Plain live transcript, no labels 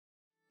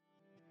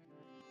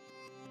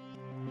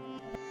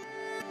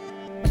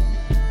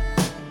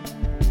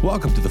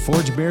Welcome to the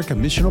Forge America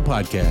Missional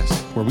Podcast,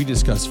 where we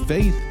discuss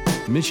faith,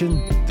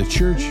 mission, the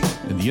church,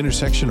 and the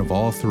intersection of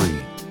all three.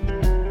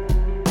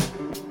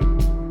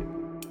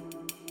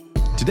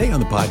 Today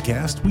on the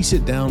podcast, we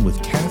sit down with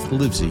Kath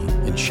Livesey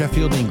in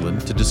Sheffield,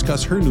 England, to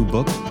discuss her new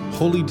book,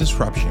 Holy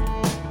Disruption.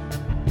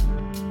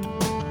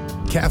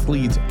 Kath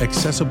leads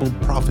Accessible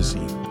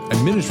Prophecy,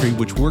 a ministry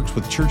which works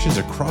with churches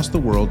across the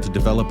world to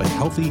develop a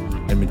healthy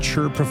and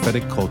mature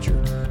prophetic culture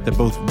that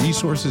both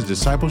resources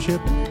discipleship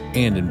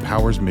and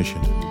empowers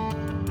mission.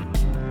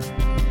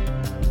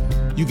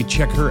 You can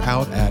check her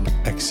out at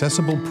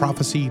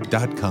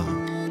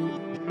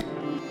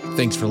accessibleprophecy.com.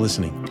 Thanks for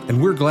listening, and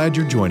we're glad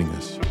you're joining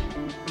us.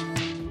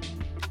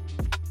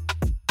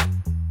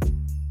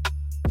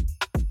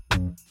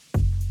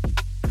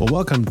 Well,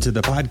 welcome to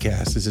the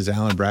podcast. This is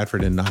Alan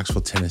Bradford in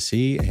Knoxville,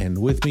 Tennessee, and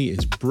with me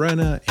is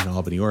Brenna in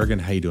Albany, Oregon.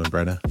 How you doing,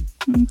 Brenna?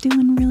 I'm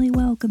doing really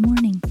well. Good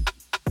morning.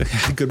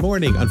 Good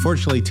morning.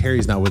 Unfortunately,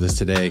 Terry's not with us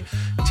today.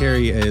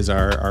 Terry is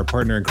our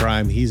partner in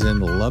crime. He's in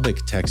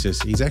Lubbock, Texas.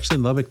 He's actually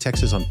in Lubbock,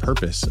 Texas on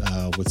purpose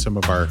with some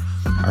of our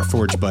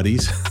Forge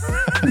buddies.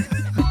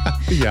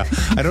 Yeah.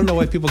 I don't know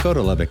why people go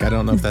to Lubbock. I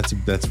don't know if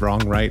that's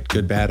wrong, right,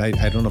 good, bad. I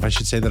don't know if I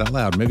should say that out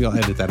loud. Maybe I'll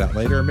edit that out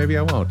later, or maybe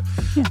I won't.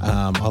 Yeah.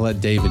 I'll let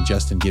Dave and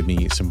Justin give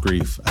me some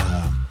grief.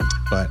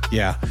 But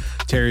yeah,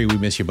 Terry, we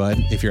miss you, bud,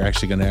 if you're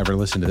actually going to ever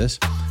listen to this.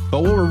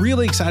 But what we're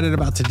really excited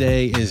about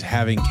today is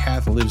having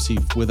Kath Livesey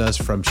with us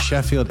from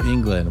Sheffield,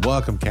 England.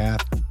 Welcome,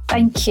 Kath.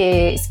 Thank you.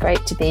 It's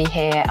great to be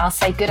here. I'll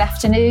say good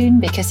afternoon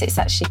because it's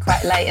actually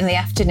quite late in the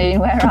afternoon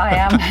where I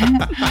am.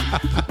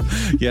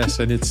 Yes,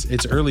 and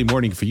it's early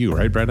morning for you,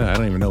 right, Brenna? I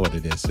don't even know what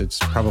it is. It's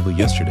probably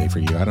yesterday for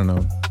you. I don't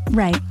know.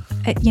 Right.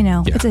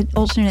 It's an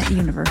alternate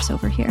universe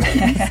over here.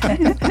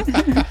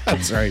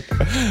 That's right.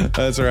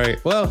 That's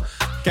right. Well,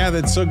 Kath,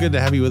 it's so good to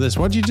have you with us.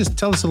 Why don't you just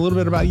tell us a little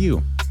bit about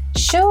you?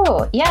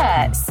 Sure.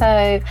 Yeah.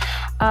 So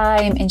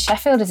I'm in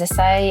Sheffield, as I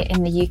say,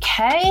 in the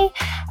UK.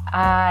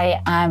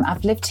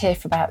 I've lived here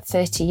for about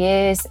 30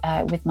 years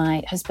with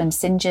my husband,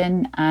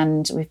 Sinjin,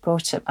 and we've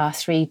brought up our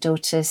three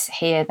daughters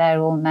here.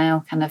 They're all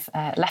now kind of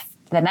left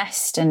the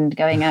nest and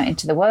going out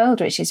into the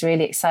world, which is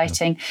really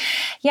exciting.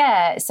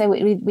 Yeah, so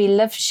we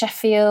love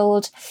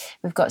Sheffield.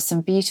 We've got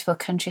some beautiful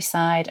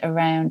countryside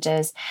around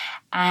us.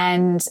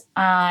 And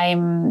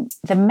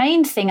the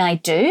main thing I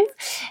do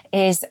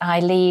is I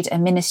lead a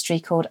ministry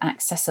called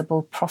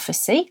Accessible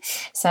Prophecy.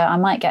 So I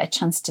might get a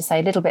chance to say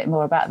a little bit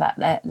more about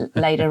that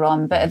later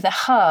on. But at the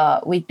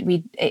heart,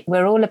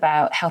 we're all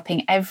about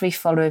helping every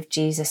follower of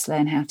Jesus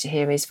learn how to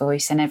hear his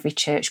voice and every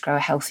church grow a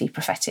healthy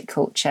prophetic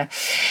culture.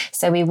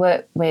 So we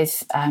work with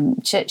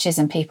churches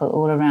and people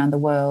all around the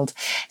world.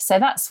 So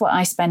that's what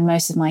I spend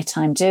most of my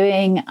time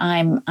doing.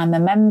 I'm a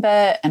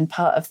member and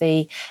part of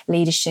the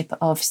leadership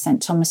of St.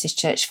 Thomas's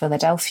Church,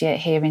 Philadelphia,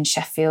 here in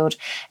Sheffield,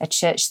 a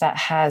church that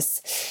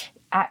has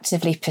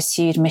actively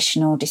pursued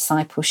missional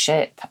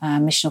discipleship,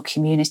 missional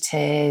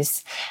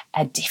communities,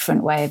 a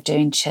different way of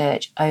doing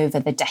church over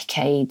the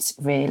decades,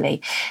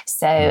 really.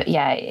 So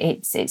yeah,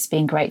 it's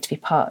been great to be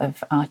part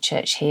of our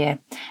church here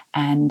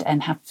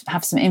and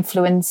have some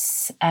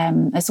influence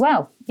as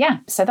well. Yeah,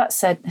 so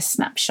that's a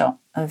snapshot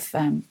of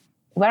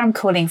where I'm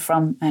calling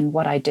from and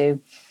what I do.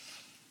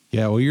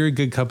 Yeah, well, you're in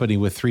good company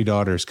with three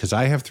daughters because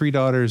I have three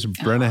daughters.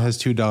 Brenna has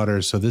two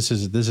daughters, so this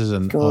is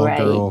an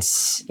all-girl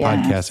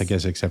podcast, I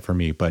guess, except for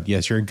me. But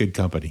yes, you're in good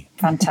company.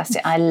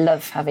 Fantastic! I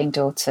love having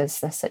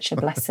daughters; they're such a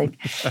blessing.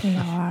 They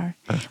are.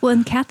 Well,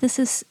 and Kath, this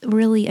is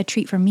really a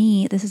treat for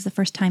me. This is the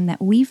first time that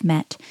we've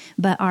met,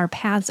 but our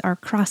paths are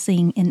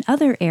crossing in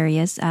other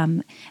areas.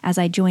 As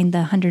I joined the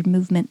 100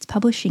 Movements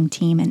publishing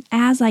team, and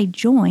as I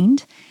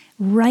joined,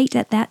 right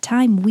at that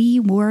time, we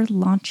were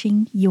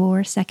launching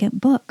your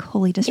second book,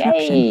 Holy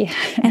Disruption. Yay.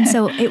 And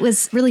so it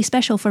was really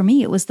special for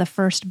me. It was the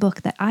first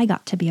book that I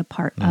got to be a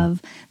part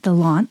of the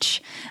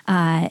launch.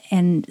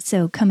 And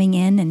so coming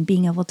in and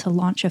being able to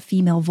launch a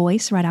female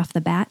voice right off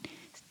the bat,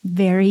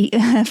 very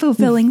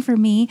fulfilling for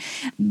me.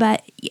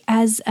 But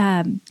as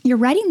you're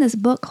writing this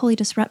book, Holy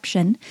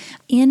Disruption,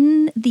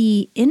 in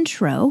the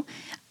intro,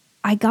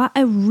 I got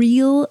a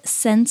real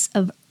sense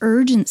of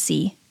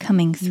urgency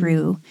coming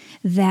through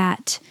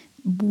that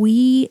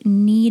we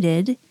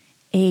needed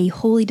a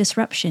holy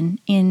disruption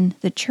in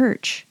the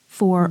church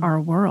for our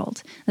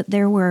world, that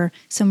there were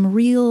some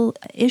real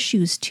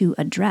issues to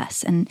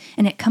address. And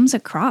it comes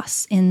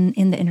across in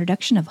the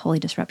introduction of Holy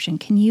Disruption.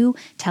 Can you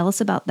tell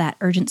us about that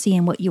urgency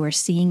and what you were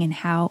seeing and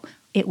how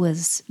it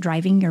was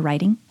driving your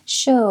writing?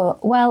 Sure.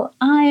 Well,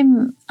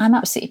 I'm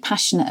absolutely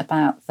passionate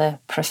about the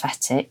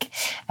prophetic,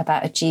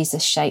 about a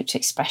Jesus-shaped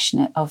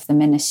expression of the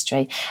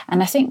ministry.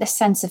 And I think the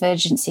sense of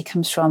urgency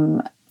comes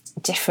from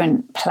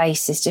different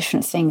places,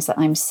 different things that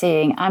I'm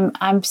seeing.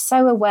 I'm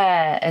so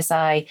aware as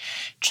I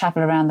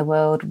travel around the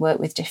world, work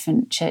with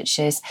different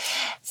churches,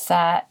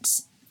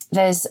 that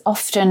there's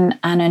often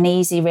an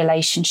uneasy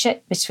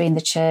relationship between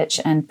the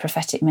church and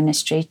prophetic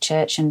ministry,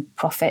 church and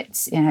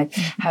prophets,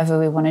 however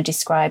we want to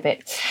describe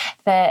it.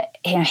 That,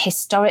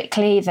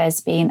 historically, there's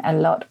been a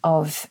lot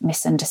of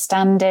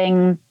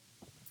misunderstanding.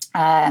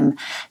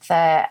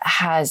 There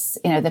has,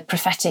 the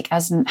prophetic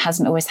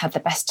hasn't always had the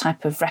best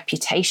type of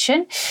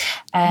reputation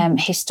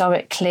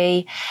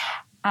historically.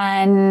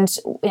 And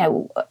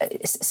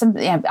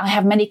I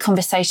have many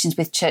conversations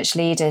with church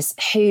leaders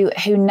who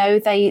know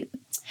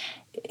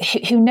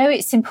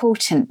it's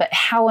important, but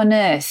how on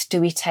earth do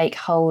we take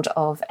hold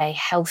of a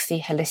healthy,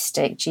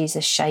 holistic,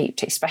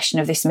 Jesus-shaped expression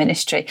of this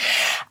ministry?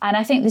 And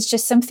I think there's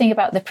just something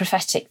about the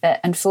prophetic that,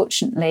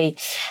 unfortunately,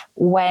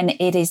 when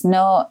it is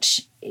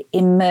not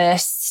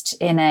immersed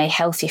in a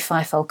healthy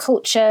fivefold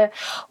culture,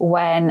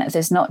 when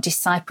there's not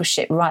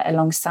discipleship right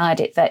alongside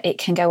it, that it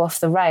can go off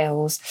the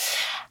rails.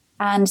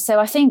 And so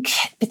I think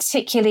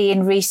particularly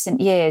in recent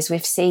years,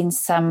 we've seen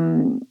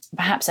some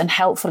perhaps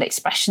unhelpful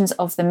expressions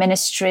of the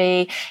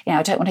ministry.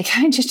 I don't want to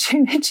go into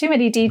too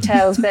many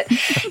details, but,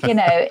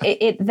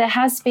 there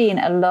has been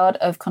a lot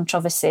of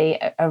controversy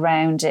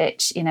around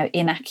it,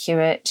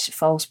 inaccurate,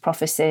 false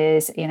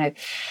prophecies,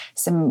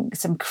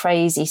 some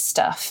crazy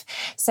stuff.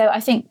 So I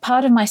think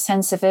part of my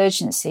sense of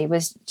urgency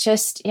was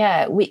just,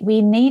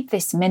 we need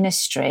this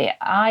ministry.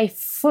 I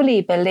fully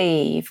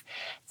believe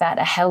that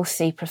a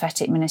healthy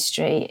prophetic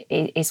ministry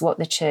is what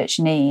the church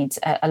needs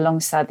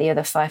alongside the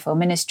other fivefold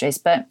ministries.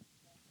 But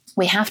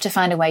we have to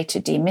find a way to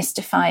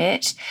demystify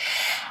it.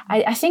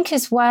 I think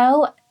as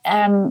well,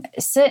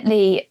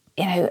 certainly,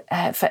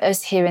 for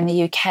us here in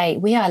the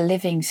UK, we are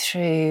living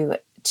through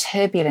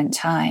turbulent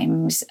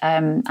times.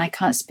 I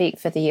can't speak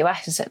for the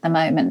US at the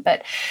moment,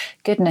 but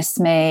goodness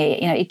me,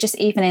 it just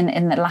even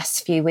in the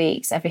last few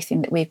weeks,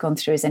 everything that we've gone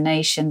through as a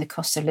nation, the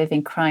cost of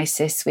living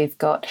crisis, we've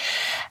got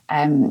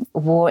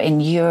war in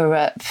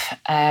Europe,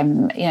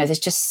 there's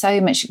just so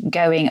much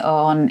going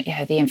on,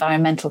 the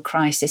environmental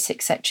crisis,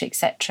 etc.,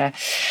 etc.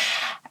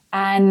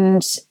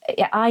 And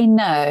I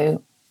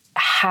know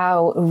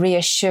how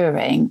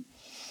reassuring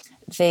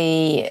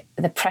the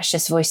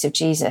precious voice of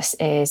Jesus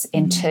is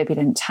in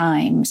turbulent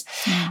times.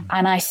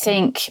 And I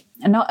think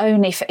not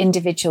only for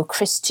individual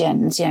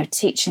Christians,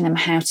 teaching them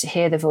how to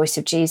hear the voice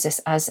of Jesus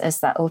as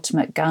that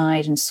ultimate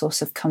guide and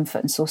source of comfort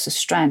and source of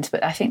strength,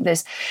 but I think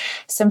there's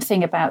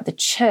something about the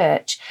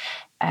church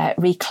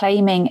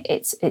reclaiming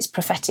its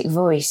prophetic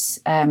voice,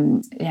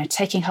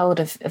 taking hold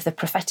of the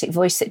prophetic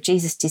voice that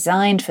Jesus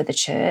designed for the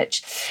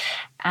church,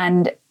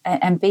 and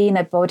being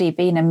a body,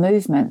 being a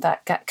movement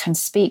that can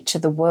speak to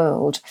the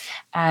world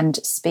and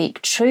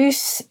speak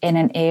truth in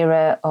an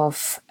era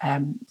of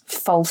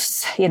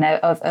false,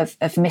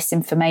 of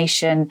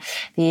misinformation,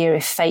 the era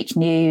of fake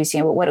news,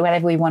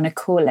 whatever we want to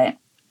call it.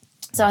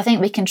 So I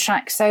think we can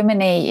track so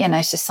many,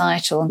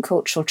 societal and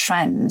cultural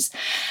trends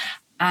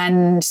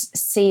and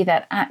see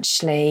that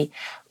actually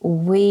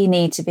we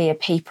need to be a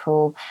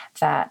people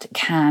that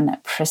can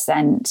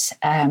present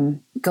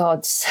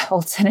God's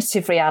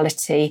alternative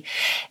reality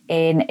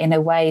in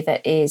a way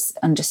that is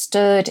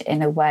understood,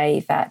 in a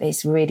way that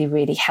is really,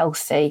 really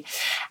healthy.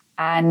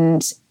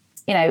 And,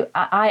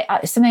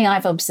 I something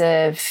I've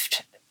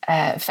observed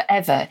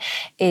forever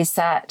is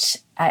that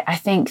I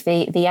think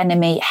the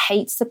enemy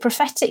hates the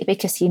prophetic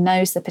because he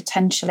knows the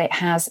potential it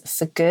has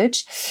for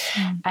good.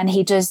 And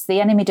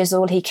the enemy does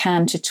all he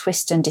can to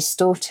twist and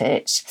distort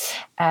it,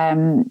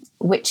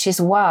 which is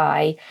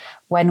why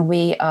when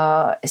we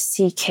are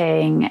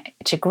seeking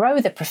to grow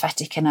the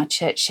prophetic in our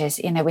churches,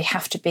 we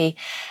have to be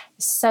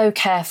so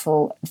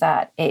careful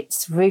that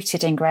it's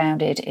rooted and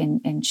grounded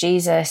in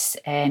Jesus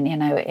and,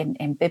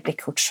 in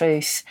biblical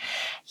truth.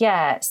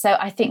 So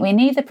I think we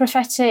need the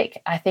prophetic.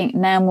 I think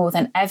now more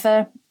than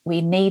ever, we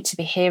need to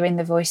be hearing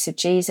the voice of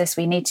Jesus.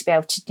 We need to be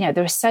able to,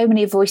 there are so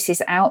many voices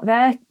out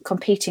there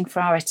competing for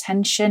our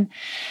attention.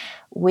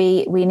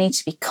 We need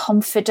to be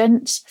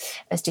confident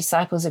as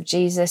disciples of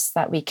Jesus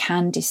that we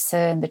can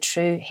discern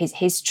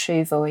his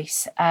true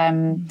voice.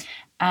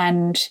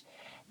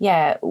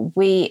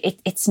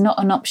 It's not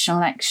an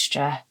optional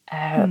extra.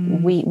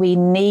 We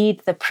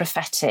need the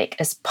prophetic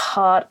as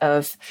part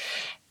of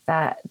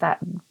that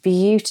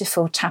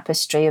beautiful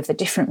tapestry of the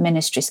different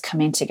ministries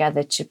coming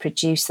together to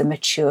produce the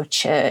mature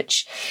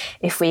church.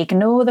 If we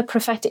ignore the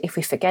prophetic, if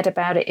we forget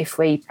about it, if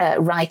we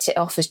write it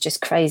off as just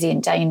crazy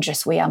and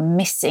dangerous, we are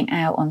missing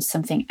out on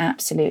something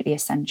absolutely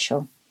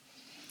essential.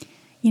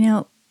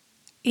 In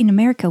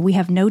America, we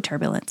have no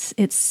turbulence.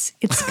 It's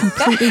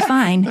completely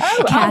fine.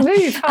 I'll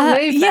move.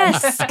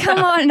 Yes,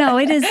 come on. No,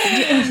 it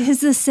is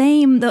the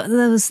same.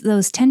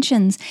 Those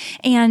tensions,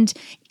 and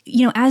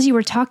as you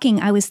were talking,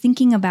 I was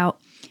thinking about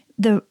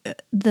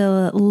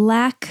the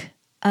lack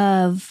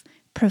of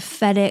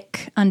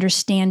prophetic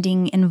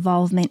understanding,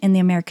 involvement in the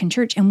American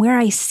church. And where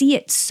I see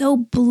it so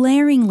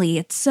blaringly,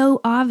 it's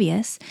so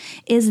obvious,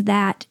 is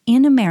that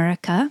in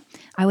America,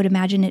 I would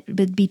imagine it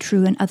would be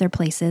true in other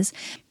places,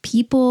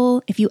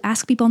 people, if you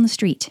ask people on the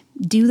street,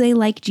 do they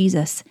like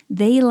Jesus?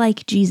 They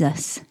like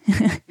Jesus,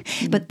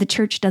 but the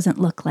church doesn't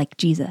look like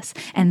Jesus.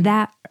 And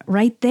that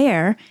right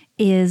there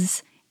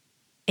is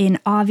an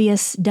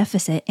obvious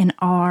deficit in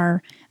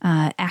our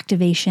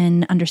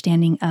activation,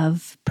 understanding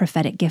of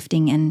prophetic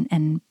gifting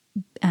and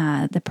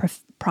the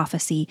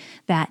prophecy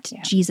that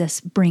Jesus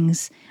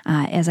brings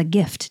as a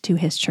gift to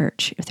his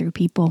church through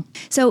people.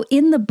 So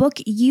in the book,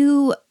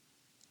 you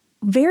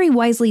very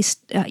wisely,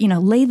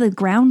 lay the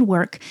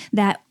groundwork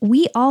that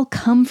we all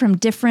come from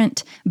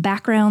different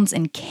backgrounds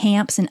and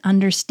camps and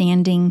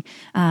understanding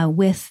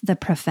with the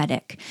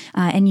prophetic.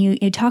 And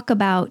you talk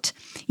about,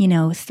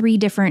 3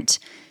 different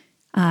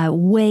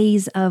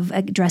ways of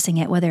addressing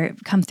it, whether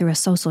it comes through a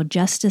social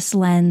justice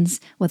lens,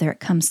 whether it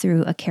comes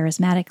through a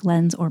charismatic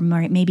lens, or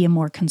maybe a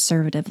more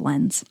conservative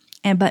lens.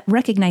 But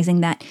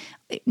recognizing that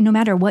no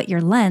matter what your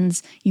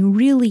lens, you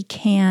really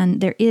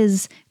there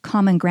is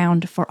common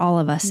ground for all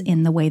of us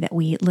in the way that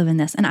we live in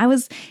this. And I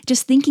was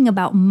just thinking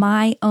about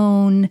my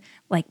own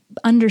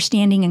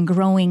understanding and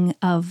growing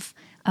of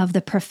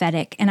the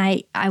prophetic. And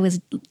I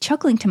was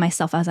chuckling to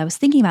myself as I was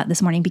thinking about it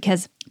this morning,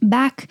 because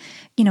back,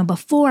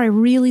 before I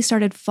really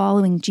started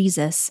following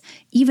Jesus,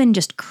 even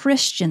just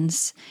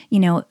Christians,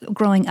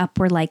 growing up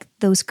were like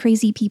those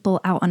crazy people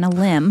out on a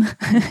limb,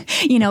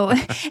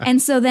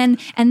 and so then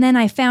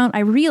I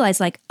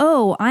realized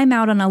oh, I'm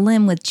out on a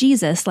limb with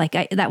Jesus.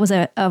 That was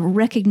a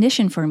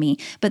recognition for me.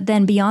 But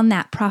then beyond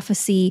that,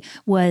 prophecy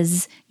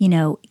was,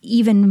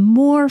 even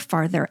more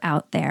farther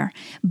out there.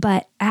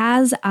 But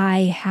as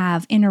I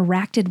have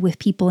interacted with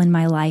people in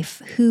my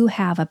life who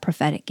have a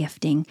prophetic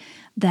gifting,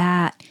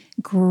 that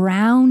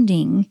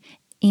grounding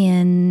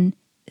in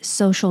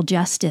social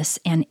justice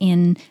and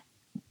in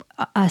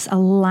us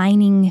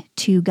aligning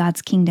to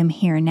God's kingdom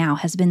here and now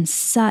has been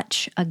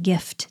such a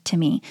gift to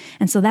me.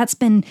 And so that's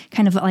been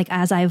kind of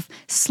as I've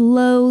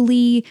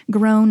slowly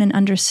grown and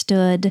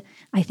understood,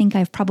 I think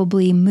I've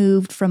probably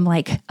moved from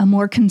a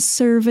more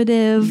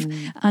conservative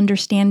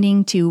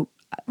understanding to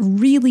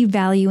really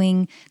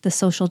valuing the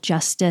social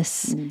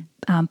justice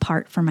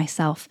part for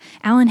myself.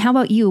 Alan, how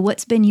about you?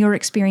 What's been your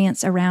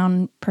experience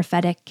around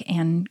prophetic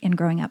and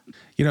growing up?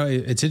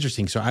 It's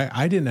interesting. So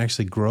I didn't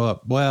actually grow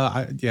up. Well,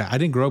 I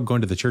didn't grow up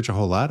going to the church a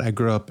whole lot. I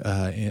grew up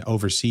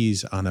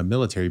overseas on a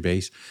military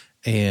base.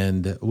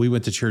 And we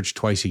went to church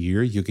twice a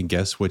year. You can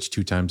guess which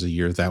 2 times a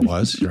year that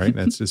was, right?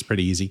 It's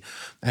pretty easy.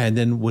 And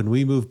then when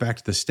we moved back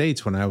to the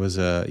States, when I was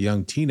a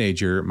young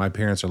teenager, my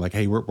parents are like,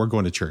 hey, we're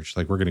going to church.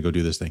 We're going to go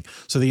do this thing.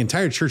 So the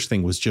entire church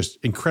thing was just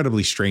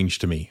incredibly strange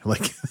to me.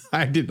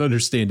 I didn't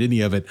understand any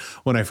of it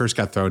when I first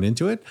got thrown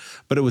into it,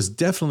 but it was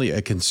definitely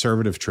a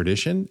conservative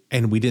tradition.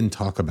 And we didn't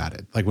talk about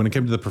it. When it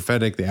came to the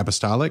prophetic, the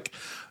apostolic,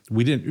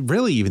 we didn't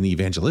really, even the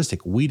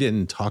evangelistic, we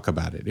didn't talk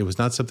about it. It was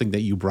not something that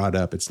you brought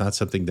up. It's not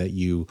something that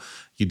you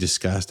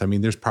discussed. I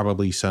mean, there's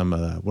probably some,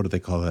 what do they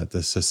call that?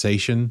 The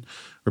cessation,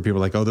 where people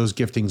are like, oh, those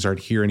giftings aren't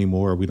here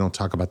anymore. We don't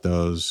talk about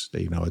those.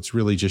 It's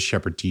really just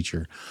shepherd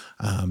teacher.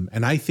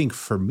 And I think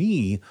for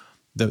me,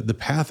 the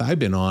path I've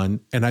been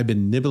on, and I've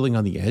been nibbling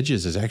on the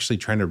edges, is actually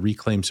trying to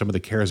reclaim some of the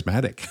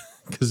charismatic,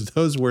 because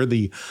those were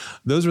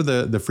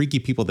the freaky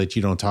people that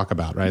you don't talk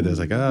about, right? There's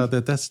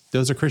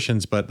those are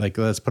Christians, but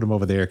let's put them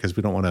over there because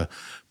we don't want to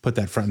put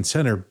that front and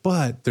center.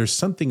 But there's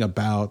something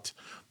about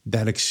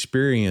that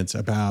experience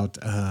about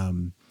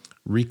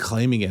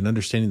reclaiming it and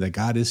understanding that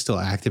God is still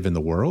active in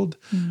the world,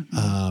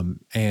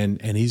 and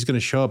He's going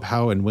to show up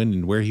how and when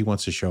and where He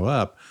wants to show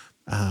up,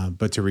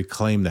 but to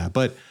reclaim that.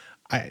 But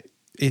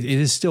It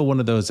is still one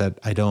of those that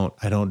I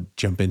don't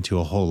jump into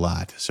a whole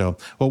lot. So,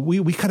 well,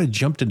 we kind of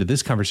jumped into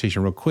this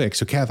conversation real quick.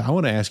 So, Kath, I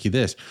want to ask you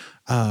this.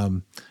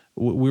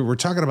 We were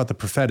talking about the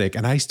prophetic,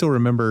 and I still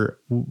remember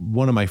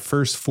one of my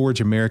first Forge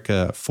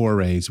America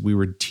forays. We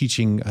were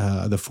teaching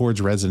the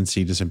Forge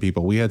residency to some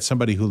people. We had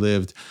somebody who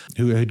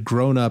had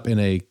grown up in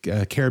a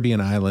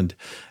Caribbean island,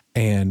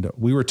 and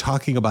we were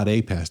talking about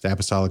APES, the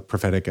Apostolic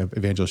Prophetic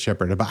Evangelist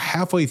Shepherd. About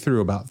halfway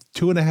through, about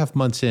 2.5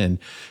 months in,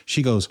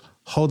 she goes,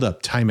 "Hold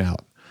up, time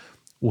out.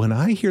 When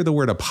I hear the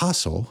word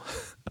apostle,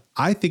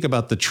 I think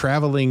about the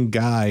traveling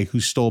guy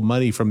who stole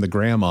money from the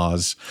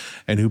grandmas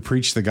and who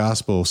preached the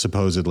gospel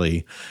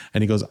supposedly."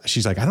 And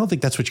she's like, "I don't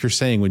think that's what you're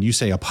saying when you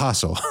say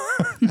apostle."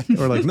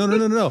 We're like,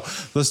 no.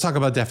 Let's talk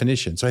about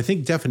definitions. So I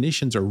think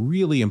definitions are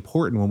really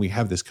important when we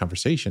have this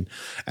conversation.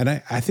 And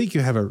I think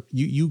you have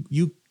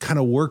you kind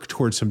of work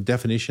towards some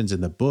definitions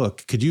in the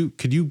book. Could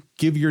you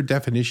give your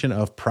definition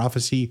of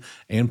prophecy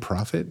and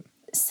prophet?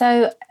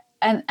 So,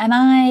 and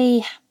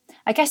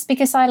I guess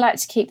because I like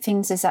to keep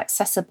things as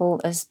accessible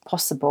as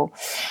possible,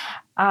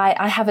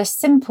 I have a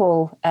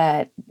simple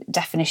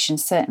definition,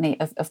 certainly,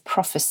 of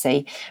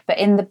prophecy. But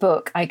in the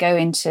book, I go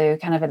into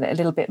kind of a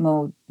little bit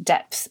more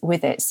depth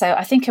with it. So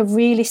I think a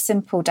really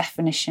simple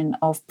definition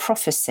of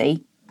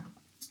prophecy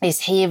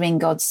is hearing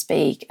God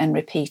speak and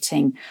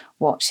repeating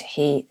what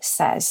He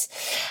says.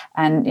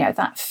 And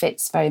that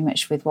fits very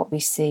much with what we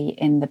see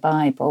in the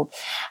Bible.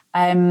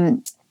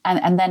 And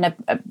then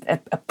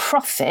a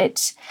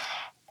prophet...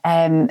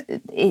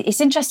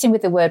 it's interesting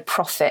with the word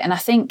prophet, and I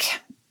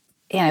think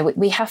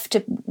we have to,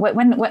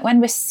 when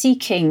we're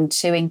seeking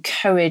to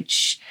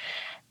encourage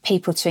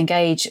people to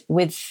engage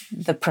with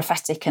the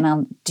prophetic, and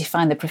I'll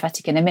define the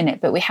prophetic in a minute,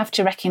 but we have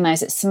to recognize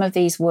that some of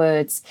these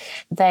words,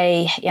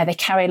 they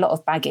carry a lot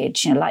of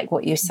baggage, like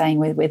what you're saying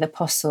with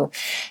apostle.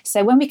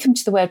 So when we come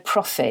to the word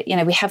prophet,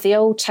 we have the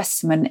Old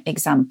Testament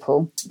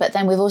example, but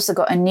then we've also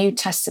got a New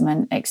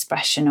Testament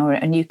expression, or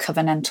a new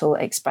covenantal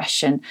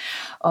expression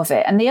of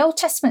it. And the Old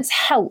Testament's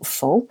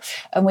helpful,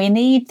 and we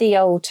need the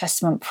Old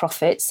Testament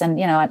prophets,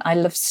 and I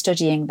love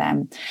studying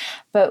them,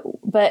 but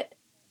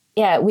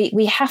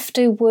we have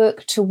to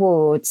work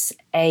towards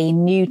a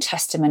New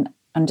Testament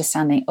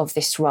understanding of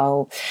this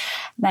role.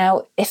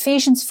 Now,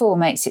 Ephesians 4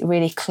 makes it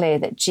really clear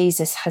that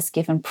Jesus has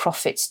given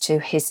prophets to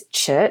his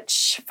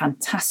church.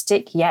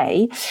 Fantastic,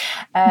 yay.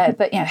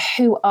 But,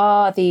 who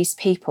are these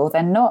people?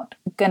 They're not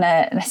going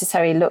to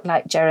necessarily look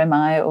like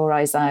Jeremiah or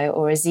Isaiah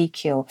or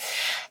Ezekiel.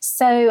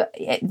 So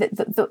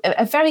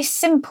a very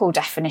simple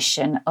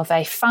definition of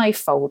a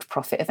fivefold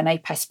prophet, of an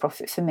APES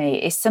prophet for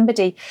me, is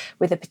somebody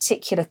with a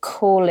particular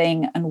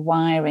calling and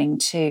wiring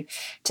to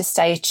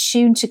stay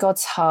attuned to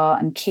God's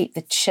heart and keep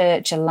the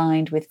church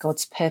aligned with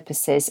God's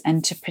purposes,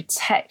 and to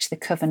protect the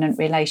covenant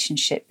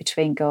relationship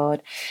between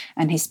God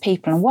and his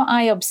people. And what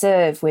I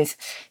observe with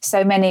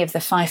so many of the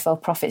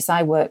fivefold prophets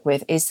I work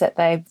with is that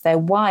they're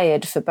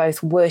wired for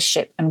both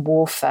worship and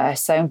warfare.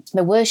 So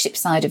the worship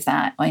side of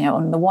that,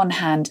 on the one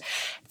hand,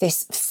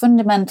 this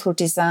fundamental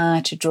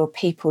desire to draw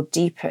people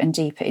deeper and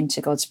deeper into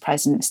God's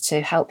presence,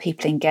 to help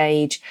people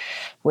engage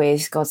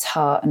with God's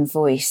heart and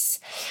voice.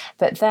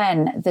 But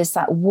then there's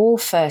that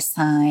warfare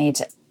side,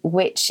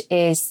 which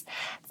is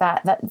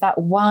that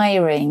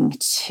wiring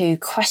to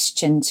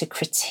question, to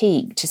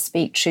critique, to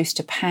speak truth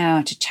to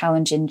power, to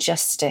challenge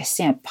injustice.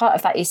 Part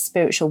of that is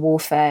spiritual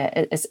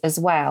warfare as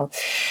well.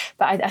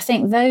 But I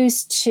think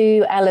those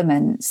two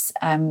elements,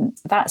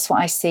 that's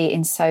what I see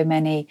in so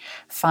many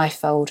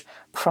fivefold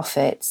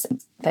prophets,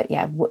 that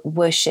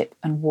worship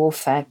and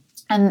warfare.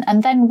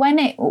 And then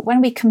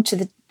when we come to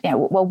the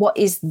what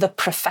is the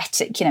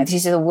prophetic? This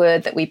is a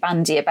word that we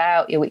bandy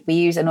about, we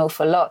use an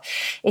awful lot.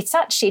 It's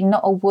actually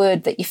not a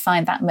word that you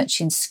find that much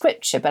in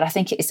scripture, but I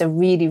think it is a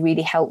really,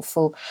 really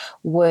helpful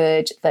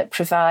word that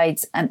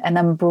provides an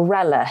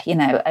umbrella,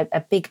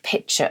 a big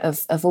picture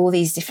of all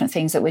these different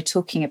things that we're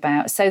talking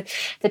about. So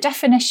the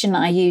definition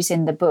I use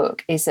in the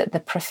book is that the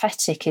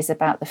prophetic is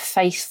about the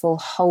faithful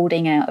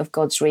holding out of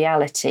God's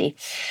reality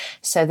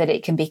so that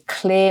it can be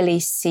clearly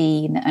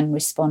seen and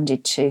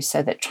responded to,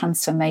 so that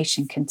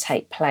transformation can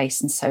take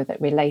place, and so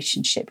that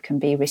relationship can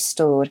be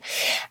restored.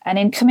 And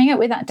in coming up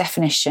with that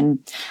definition,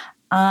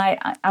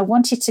 I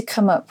wanted to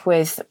come up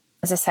with,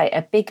 as I say,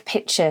 a big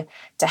picture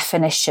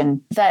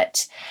definition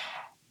that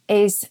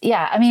is,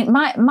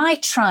 my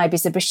tribe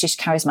is the British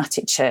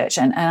Charismatic Church,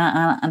 and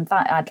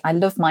that I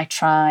love my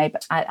tribe.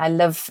 I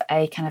love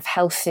a kind of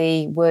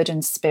healthy word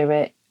and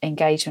spirit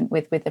engagement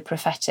with the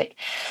prophetic.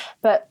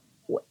 But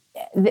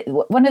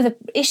one of the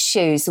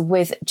issues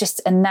with just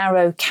a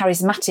narrow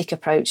charismatic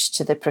approach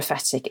to the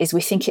prophetic is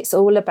we think it's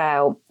all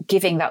about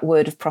giving that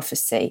word of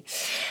prophecy.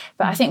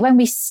 But I think when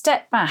we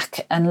step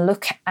back and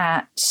look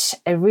at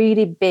a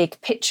really big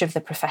picture of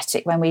the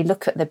prophetic, when we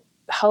look at the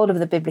whole of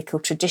the biblical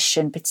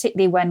tradition,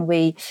 particularly when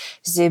we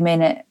zoom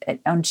in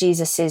on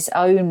Jesus's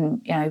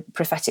own,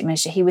 prophetic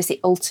ministry, he was the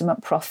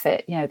ultimate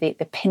prophet,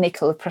 the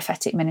pinnacle of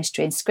prophetic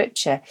ministry in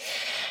Scripture,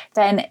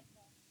 then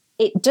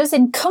it does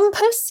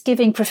encompass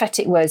giving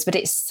prophetic words, but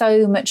it's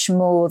so much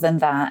more than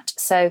that.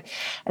 So,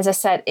 as I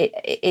said,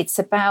 it's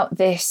about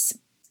this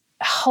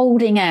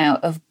holding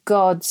out of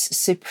God's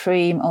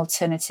supreme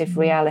alternative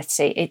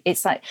reality.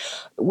 It's like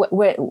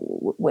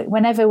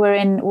whenever we're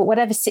in,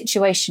 whatever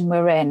situation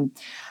we're in,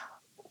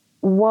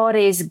 what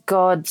is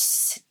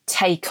God's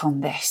take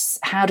on this?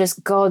 How does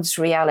God's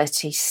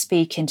reality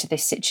speak into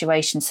this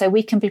situation? So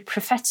we can be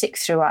prophetic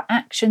through our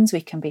actions.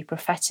 We can be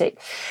prophetic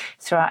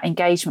through our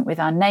engagement with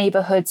our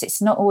neighborhoods.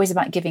 It's not always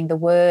about giving the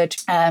word.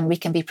 We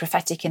can be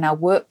prophetic in our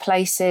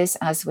workplaces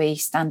as we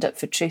stand up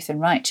for truth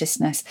and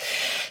righteousness.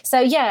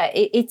 So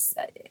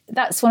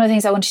that's one of the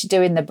things I wanted to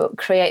do in the book,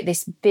 create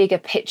this bigger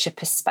picture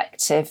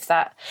perspective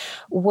that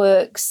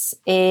works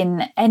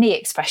in any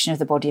expression of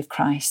the body of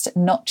Christ,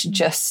 not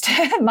just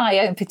my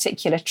own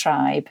particular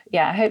tribe.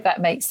 Yeah, I hope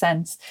that makes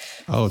sense.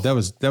 Oh, that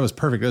was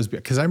perfect. That was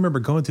because I remember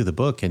going through the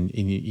book and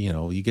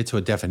you get to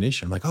a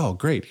definition. I'm like, oh,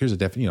 great. Here's a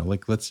definition.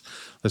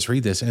 Let's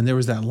read this. And there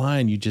was that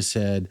line you just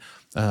said,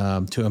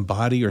 to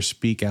embody or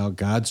speak out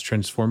God's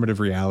transformative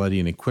reality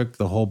and equip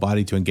the whole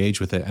body to engage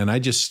with it. And I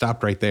just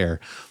stopped right there,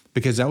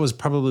 because that was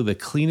probably the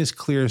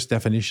clearest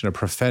definition of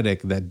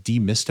prophetic that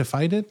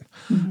demystified it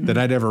that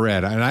I'd ever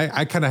read. And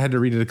I kind of had to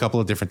read it a couple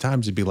of different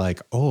times to be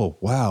like, oh,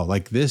 wow,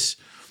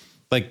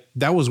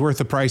 that was worth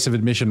the price of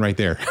admission right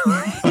there.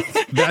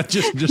 That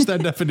just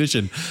that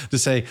definition to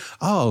say,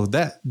 oh,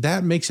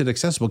 that makes it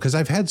accessible. Because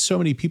I've had so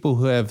many people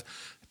who have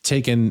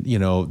taken,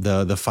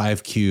 the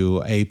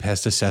 5Q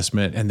APEST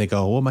assessment, and they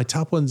go, well, my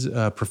top one's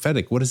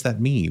prophetic. What does that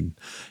mean?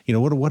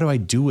 What do I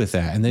do with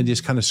that? And they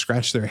just kind of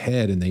scratch their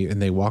head and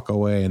they walk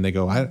away and they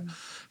go,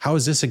 how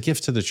is this a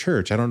gift to the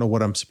church? I don't know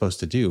what I'm supposed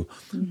to do.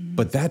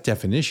 But that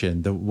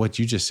definition, what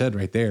you just said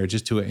right there,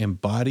 just to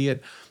embody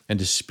it and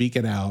to speak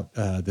it out,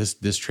 this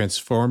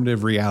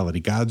transformative reality,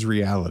 God's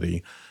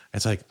reality,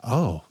 it's like,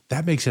 oh,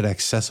 that makes it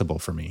accessible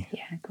for me.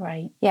 Yeah,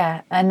 great.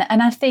 Yeah, and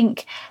I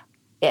think,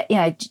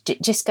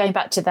 just going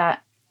back to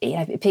that,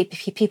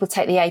 people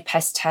take the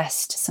APES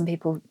test. Some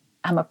people,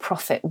 I'm a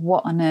prophet.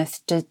 What on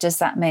earth does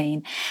that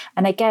mean?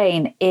 And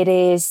again, it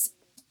is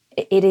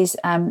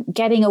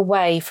getting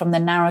away from the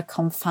narrow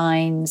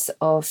confines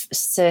of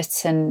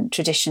certain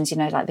traditions,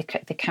 like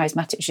the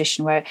charismatic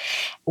tradition,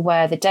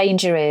 where the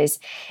danger is,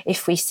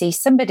 if we see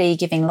somebody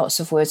giving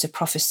lots of words of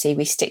prophecy,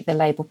 we stick the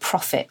label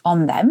prophet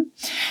on them.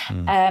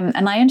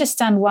 And I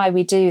understand why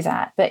we do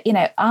that. But,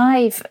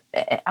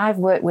 I've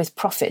worked with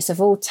prophets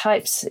of all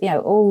types,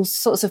 all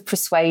sorts of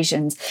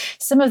persuasions.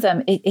 Some of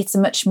them, it's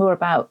much more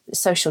about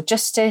social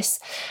justice.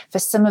 For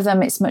some of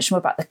them, it's much more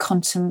about the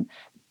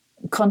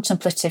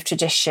contemplative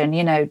tradition,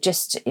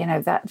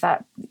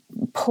 that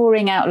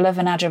pouring out love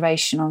and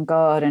adoration on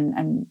God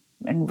and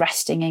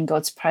resting in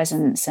God's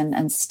presence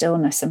and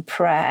stillness and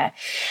prayer.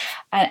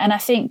 And I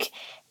think,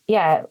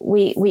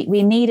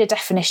 we need a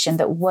definition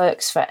that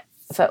works for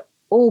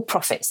all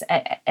prophets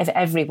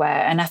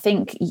everywhere. And I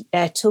think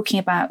talking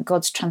about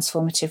God's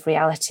transformative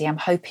reality, I'm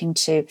hoping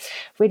to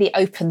really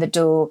open the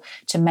door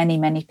to many,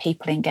 many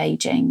people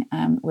engaging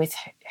with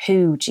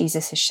who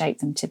Jesus has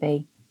shaped them to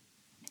be.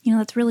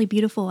 That's really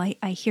beautiful.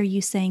 I hear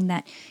you saying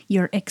that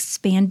you're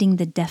expanding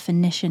the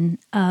definition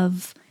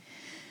of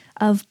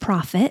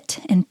prophet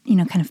and,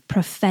 kind of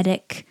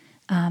prophetic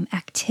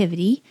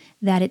activity,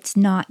 that it's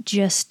not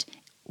just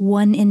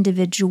one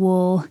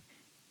individual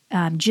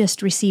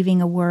just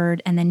receiving a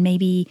word and then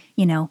maybe,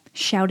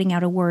 shouting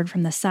out a word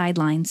from the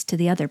sidelines to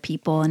the other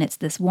people. And it's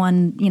this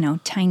one,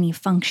 tiny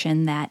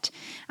function that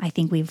I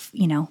think we've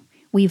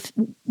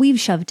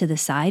shoved to the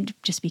side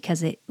just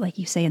because it, like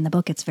you say in the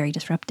book, it's very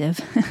disruptive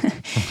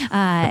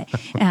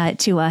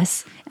to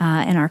us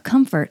and our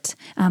comfort.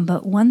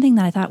 But one thing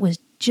that I thought was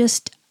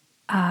just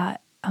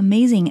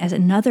amazing as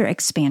another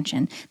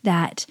expansion,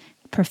 that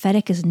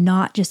prophetic is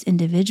not just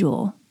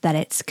individual, that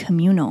it's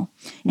communal.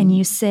 And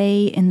you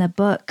say in the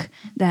book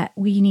that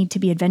we need to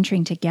be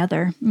adventuring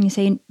together. And you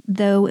say,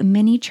 though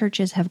many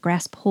churches have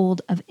grasped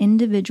hold of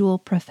individual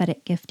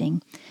prophetic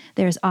gifting,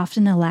 there is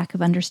often a lack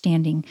of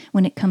understanding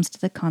when it comes to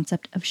the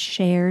concept of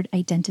shared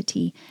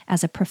identity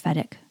as a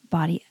prophetic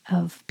body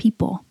of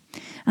people.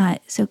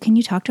 So can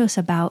you talk to us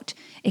about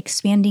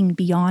expanding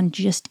beyond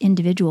just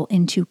individual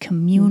into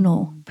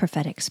communal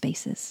prophetic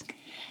spaces?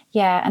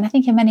 Yeah, and I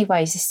think in many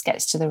ways this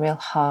gets to the real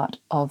heart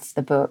of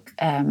the book.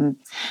 And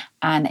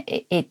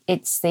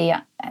it's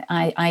the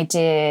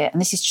idea,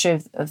 and this is true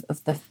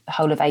of the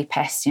whole of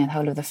APES, the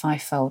whole of the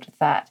fivefold,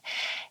 that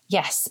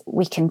yes,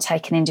 we can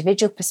take an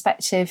individual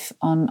perspective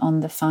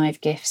on the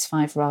 5 gifts,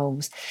 5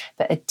 roles,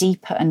 but a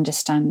deeper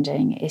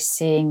understanding is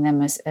seeing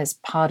them as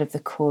part of the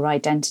core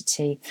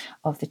identity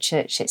of the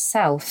church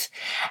itself.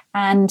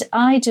 And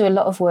I do a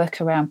lot of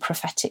work around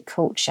prophetic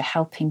culture,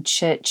 helping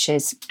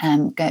churches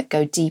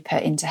go deeper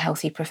into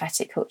healthy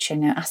prophetic culture,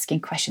 asking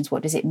questions,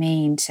 what does it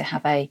mean to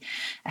have a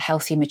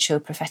healthy, mature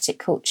prophetic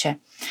culture?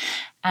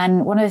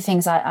 And one of the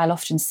things I'll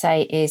often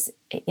say is,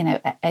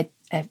 a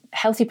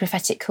healthy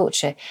prophetic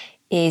culture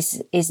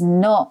is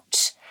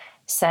not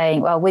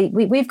saying, well,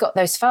 we've got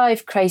those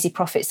 5 crazy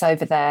prophets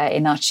over there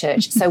in our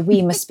church, so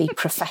we must be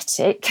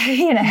prophetic,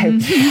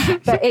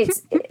 But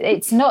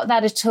it's not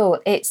that at all.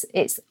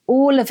 It's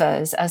all of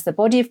us as the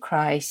body of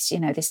Christ,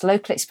 this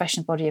local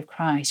expression body of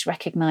Christ,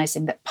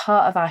 recognizing that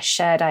part of our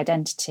shared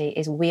identity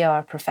is we are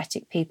a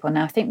prophetic people.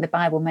 Now, I think the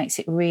Bible makes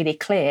it really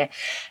clear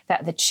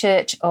that the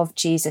church of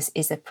Jesus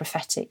is a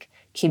prophetic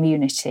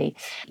community.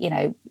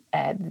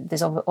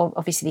 There's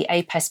obviously the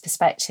APES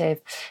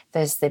perspective,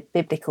 there's the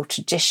biblical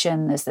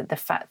tradition, there's the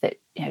fact that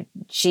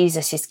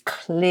Jesus is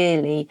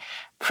clearly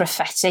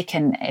prophetic,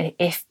 and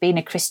if being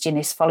a Christian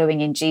is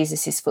following in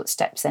Jesus's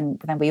footsteps, then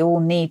we all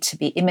need to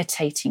be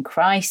imitating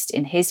Christ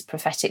in his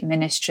prophetic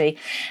ministry.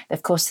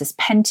 Of course, there's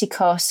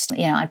Pentecost.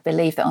 I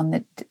believe that on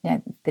the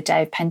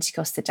day of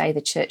Pentecost, the day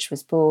the church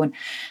was born,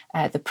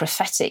 the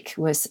prophetic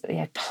was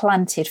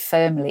planted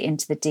firmly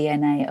into the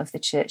DNA of the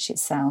church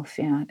itself.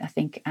 I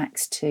think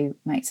Acts 2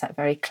 makes that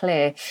very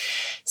clear.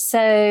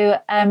 So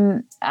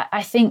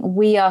I think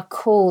we are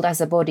called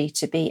as a body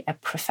to be a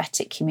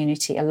prophetic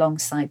community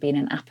alongside being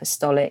an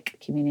apostolic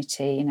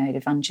community,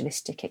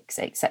 evangelistic,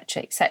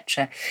 etc.,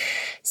 etc.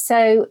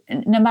 So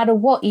no matter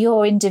what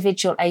your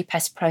individual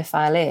APES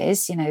profile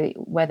is,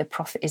 whether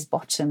prophet is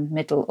bottom,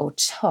 middle, or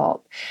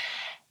top,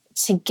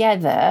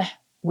 together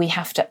we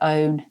have to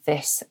own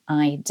this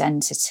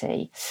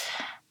identity.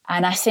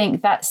 And I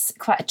think that's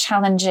quite a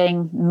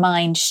challenging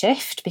mind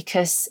shift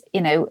because,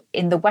 in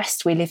the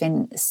West, we live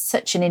in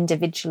such an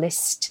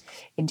individualized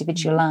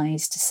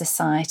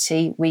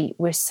society.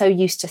 We're so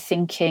used to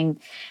thinking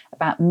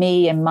about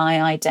me and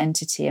my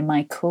identity and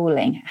my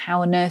calling.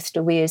 How on earth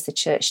do we as the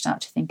church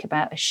start to think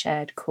about a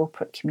shared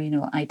corporate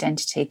communal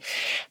identity?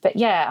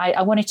 But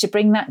I wanted to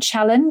bring that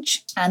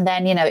challenge. And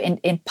then,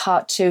 in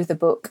part 2 of the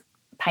book,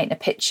 paint a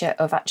picture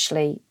of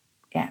actually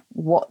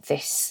what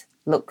this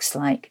looks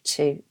like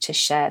to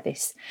share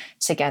this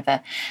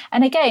together.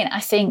 And again, I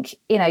think,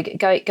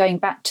 going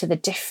back to the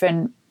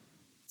different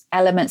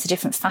elements, the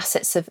different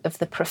facets of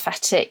the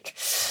prophetic,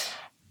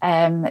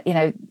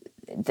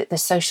 the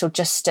social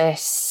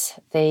justice,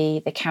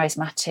 the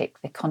charismatic,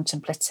 the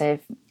contemplative,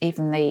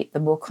 even the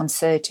more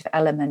conservative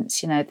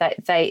elements,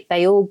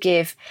 they all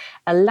give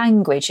a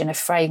language and a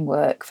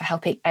framework for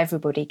helping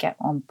everybody get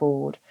on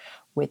board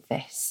with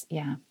this.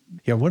 Yeah.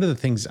 Yeah. One of the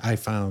things I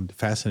found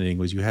fascinating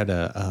was you had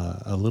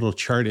a little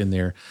chart in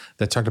there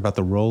that talked about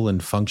the role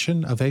and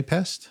function of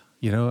APEST,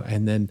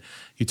 and then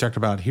you talked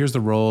about, here's the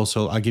role.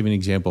 So I'll give you an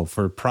example.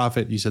 For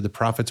prophet, you said the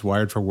prophet's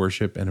wired for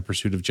worship and a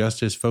pursuit of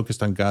justice,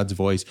 focused on God's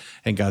voice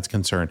and God's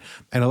concern.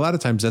 And a lot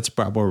of times that's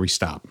about where we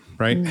stop,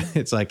 right?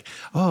 It's like,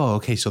 oh,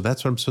 okay, so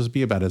that's what I'm supposed to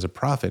be about as a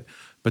prophet.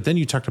 But then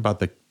you talked about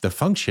the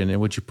function, and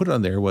what you put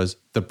on there was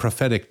the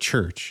prophetic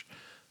church.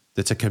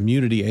 That's a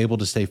community able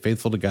to stay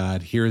faithful to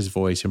God, hear his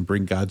voice, and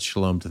bring God's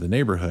shalom to the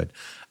neighborhood.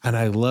 And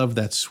I love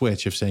that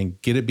switch of saying,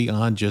 get it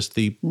beyond just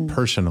the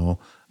personal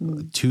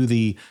to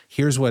this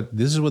is what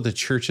the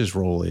church's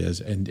role is,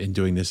 and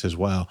doing this as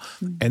well.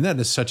 And that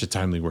is such a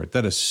timely word.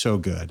 That is so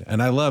good.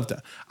 And I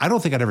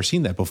don't think I'd ever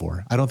seen that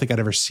before. I don't think I'd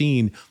ever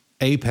seen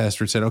a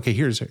pastor said, okay,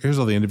 here's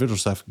all the individual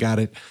stuff. Got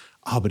it.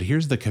 Oh, but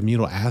here's the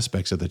communal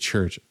aspects of the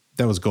church.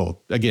 That was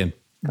gold. Again,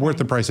 worth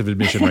the price of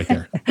admission right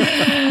there.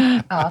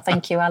 Oh,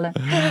 thank you, Alan.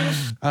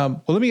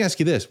 Well, let me ask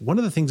you this. One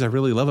of the things I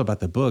really love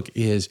about the book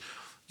is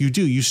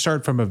you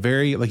start from a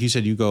very, like you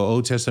said, you go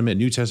Old Testament,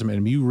 New Testament,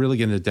 and you really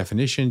get into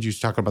definitions. You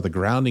talk about the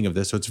grounding of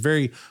this. So it's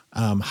very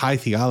high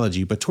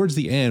theology. But towards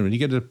the end, when you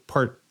get to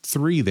part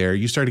 3 there,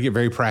 you start to get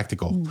very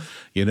practical.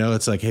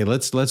 It's like, hey,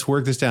 let's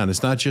work this down.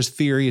 It's not just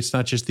theory. It's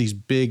not just these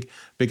big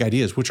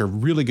ideas, which are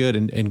really good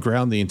and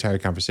ground the entire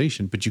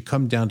conversation, but you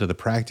come down to the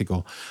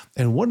practical.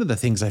 And one of the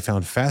things I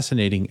found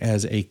fascinating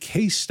as a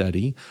case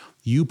study,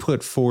 you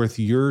put forth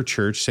your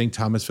church, St.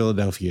 Thomas,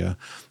 Philadelphia,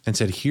 and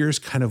said, here's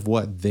kind of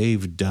what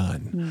they've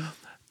done.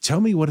 Tell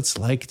me what it's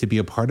like to be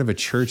a part of a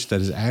church that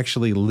is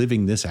actually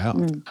living this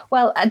out.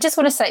 Well, I just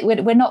want to say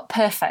we're not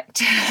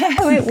perfect.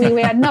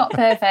 we are not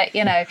perfect.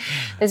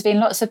 There's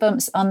been lots of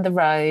bumps on the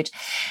road.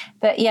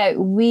 But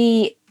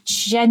we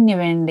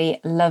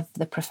genuinely love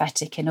the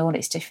prophetic in all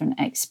its different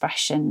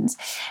expressions.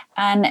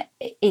 And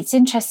it's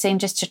interesting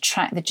just to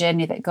track the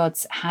journey that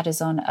God's had us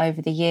on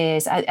over the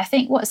years. I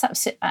think what's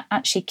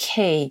actually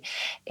key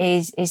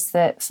is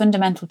that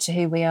fundamental to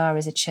who we are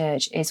as a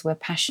church is we're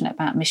passionate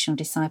about missional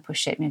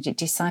discipleship.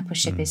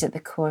 Discipleship is at the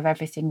core of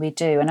everything we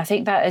do. And I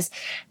think that has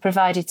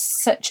provided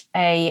such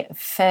a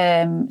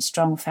firm,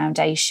 strong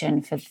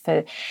foundation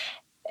for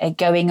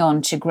going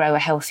on to grow a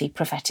healthy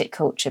prophetic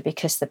culture,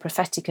 because the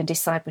prophetic and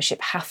discipleship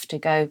have to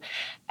go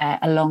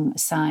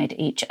alongside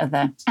each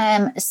other.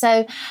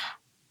 So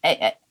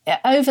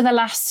over the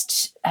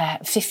last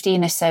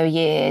 15 or so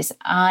years,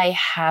 I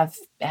have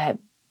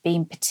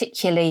been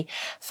particularly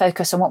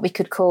focused on what we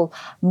could call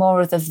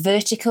more of the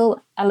vertical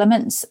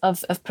elements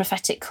of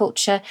prophetic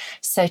culture.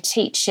 So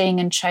teaching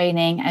and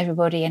training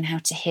everybody in how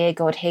to hear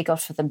God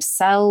for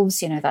themselves,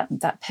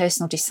 that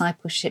personal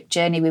discipleship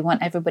journey. We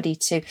want everybody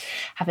to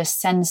have a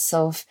sense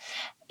of,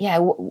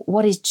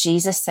 what is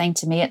Jesus saying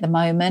to me at the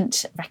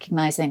moment,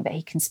 recognizing that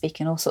he can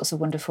speak in all sorts of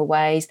wonderful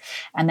ways.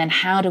 And then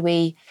how do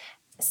we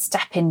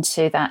step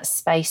into that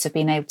space of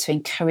being able to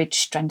encourage,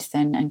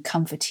 strengthen, and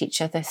comfort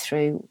each other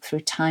through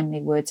timely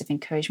words of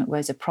encouragement,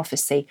 words of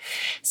prophecy.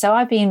 So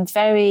I've been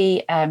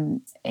very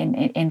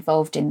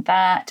involved in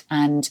that,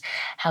 and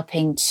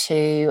helping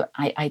to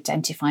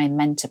identify and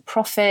mentor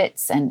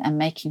prophets, and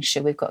making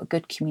sure we've got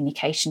good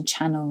communication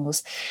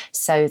channels,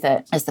 so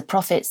that as the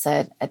prophets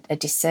are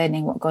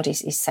discerning what God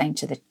is saying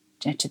to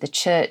the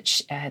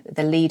church,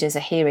 the leaders are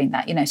hearing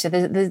that. So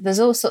there's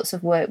all sorts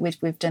of work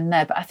we've done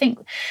there. But I think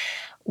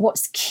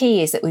what's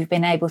key is that we've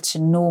been able to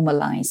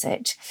normalize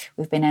it.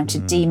 We've been able to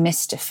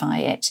demystify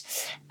it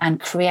and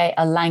create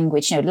a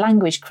language.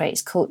 Language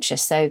creates culture.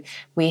 So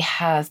we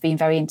have been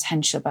very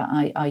intentional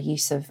about our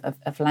use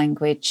of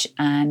language.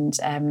 And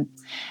the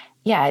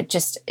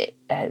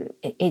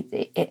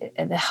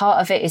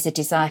heart of it is a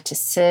desire to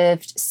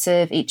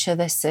serve each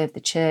other, serve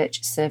the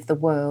church, serve the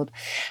world.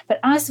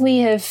 But as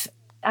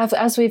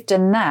we've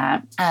done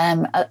that,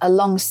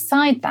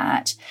 alongside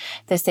that,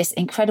 there's this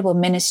incredible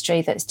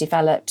ministry that's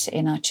developed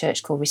in our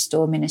church called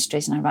Restore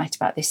Ministries, and I write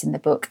about this in the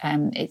book.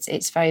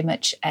 It's very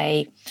much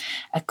a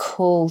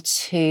call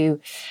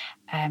to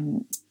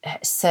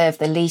serve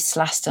the least,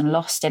 last, and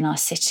lost in our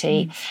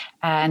city.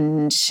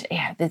 And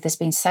there's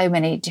been so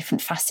many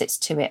different facets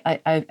to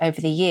it over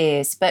the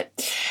years.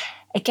 But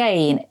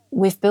again,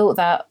 we've built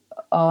that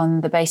on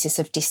the basis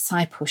of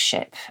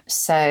discipleship.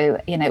 So,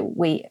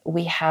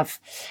 we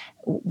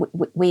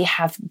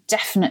have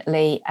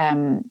definitely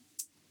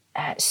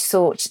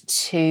sought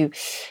to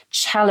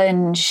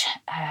challenge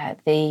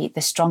the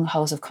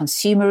strongholds of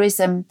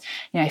consumerism.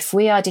 If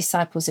we are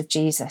disciples of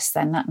Jesus,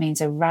 then that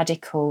means a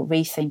radical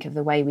rethink of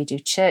the way we do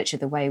church, of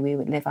the way we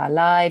would live our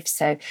lives.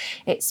 So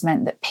it's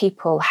meant that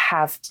people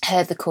have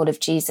heard the call of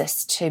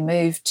Jesus to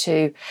move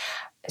to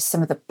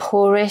some of the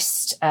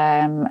poorest,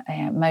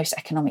 most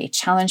economically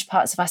challenged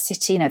parts of our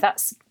city.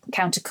 That's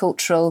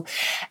countercultural.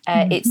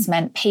 It's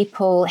meant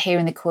people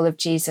hearing the call of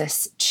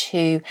Jesus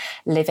to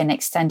live in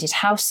extended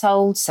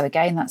households. So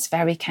again, that's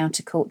very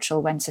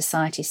countercultural when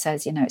society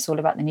says, it's all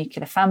about the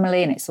nuclear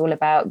family and it's all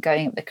about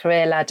going up the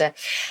career ladder.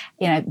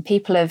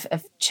 People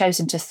have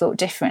chosen to thought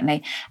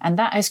differently. And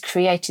that has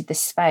created the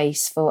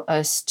space for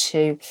us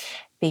to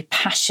be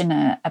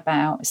passionate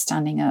about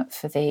standing up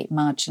for the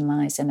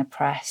marginalised and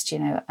oppressed,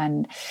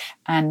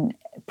 and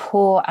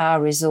pour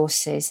our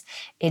resources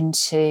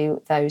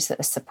into those that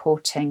are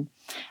supporting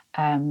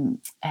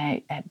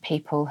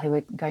people who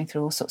are going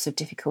through all sorts of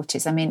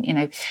difficulties. I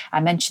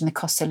mentioned the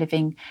cost of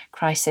living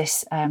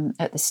crisis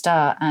at the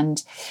start,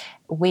 and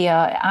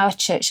our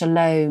church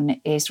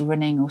alone is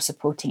running or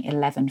supporting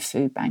 11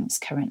 food banks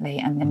currently,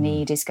 and the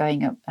need is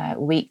going up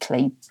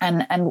weekly.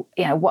 And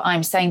what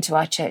I'm saying to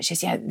our church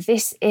is,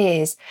 this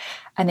is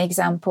an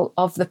example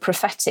of the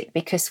prophetic,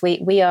 because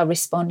we are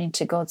responding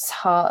to God's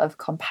heart of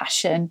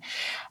compassion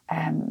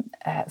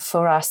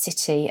for our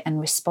city and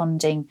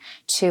responding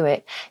to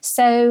it.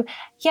 So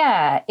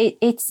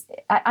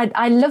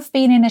I love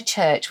being in a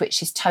church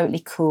which is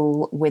totally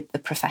cool with the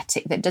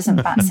prophetic, that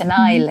doesn't bat an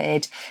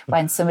eyelid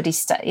when somebody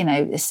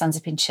stands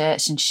up in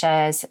church and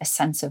shares a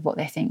sense of what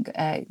they think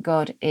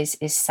God is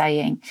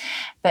saying.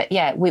 But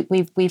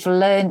we've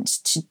learned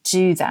to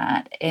do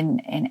that in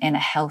a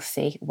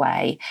healthy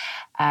way,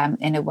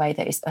 in a way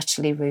that is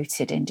utterly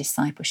rooted in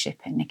discipleship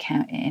and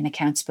in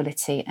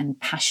accountability and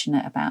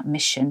passionate about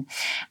mission.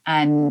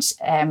 And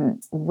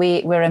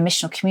we're a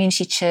missional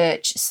community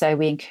church, so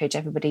we encourage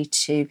everybody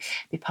to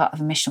be part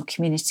of a missional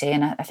community.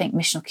 And I think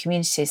missional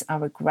communities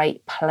are a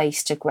great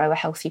place to grow a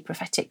healthy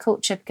prophetic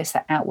culture, because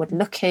they're outward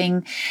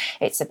looking.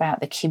 It's about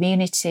the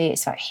community.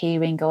 It's about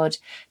hearing God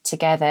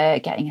together,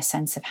 getting a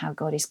sense of how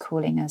God is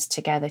calling us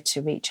together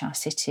to reach our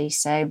city.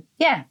 So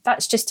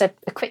that's just a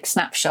quick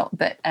snapshot,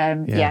 but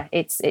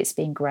it's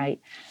been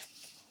great.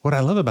 What I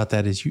love about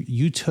that is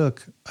you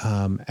took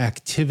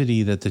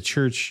activity that the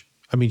church,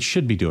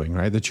 should be doing,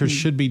 right? The church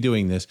should be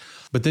doing this,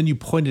 but then you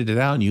pointed it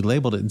out and you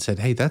labeled it and said,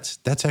 hey, that's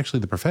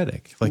actually the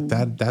prophetic. Like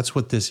that's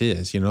what this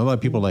is. A lot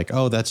of people are like,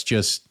 oh, that's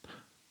just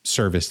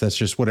service. That's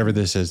just whatever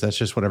this is. That's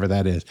just whatever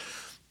that is.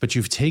 But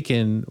you've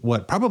taken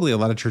what probably a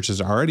lot of churches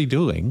are already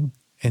doing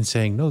and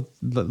saying, no,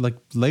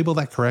 label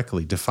that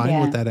correctly, define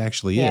what that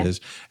actually is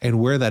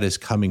and where that is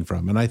coming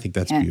from. And I think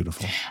that's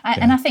beautiful.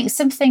 And I think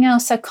something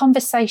else, so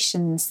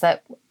conversations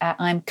that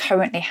I'm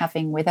currently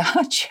having with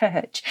our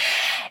church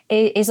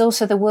is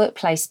also the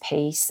workplace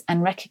piece,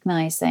 and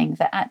recognizing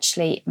that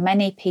actually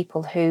many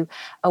people who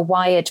are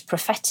wired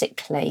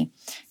prophetically,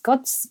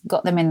 God's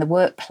got them in the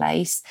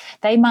workplace.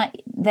 They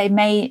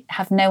may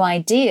have no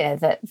idea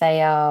that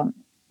they are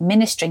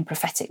ministering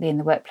prophetically in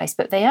the workplace,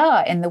 but they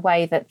are, in the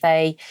way that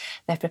they're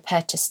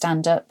prepared to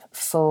stand up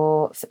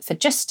for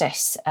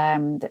justice,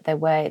 that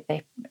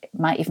they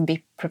might even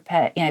be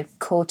prepared,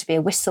 called to be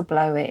a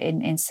whistleblower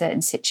in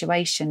certain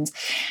situations.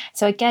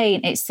 So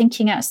again, it's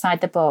thinking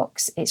outside the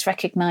box. It's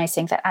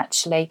recognizing that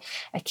actually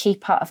a key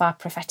part of our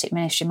prophetic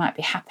ministry might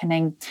be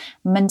happening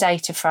Monday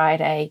to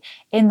Friday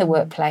in the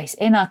workplace,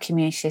 in our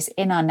communities,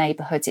 in our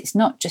neighborhoods. It's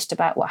not just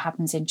about what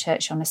happens in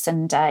church on a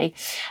Sunday,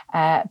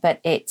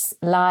 but it's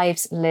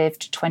lives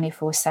lived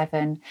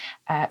 24/7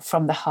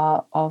 from the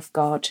heart of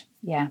God.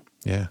 Yeah.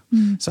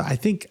 So I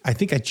think I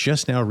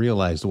just now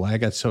realized why I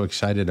got so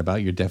excited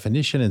about your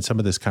definition and some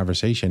of this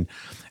conversation.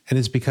 And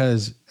it's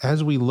because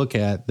as we look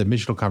at the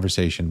missional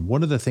conversation,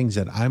 one of the things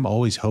that I'm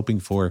always hoping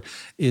for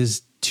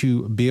is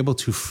to be able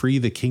to free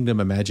the kingdom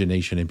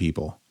imagination in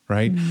people.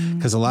 Right?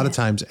 Because a lot of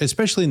times,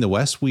 especially in the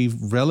West, we've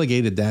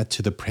relegated that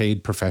to the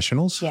paid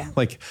professionals. Yeah.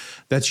 Like,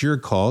 that's your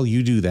call,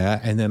 you do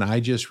that. And then I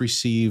just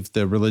receive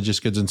the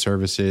religious goods and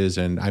services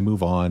and I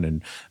move on,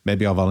 and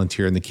maybe I'll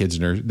volunteer in the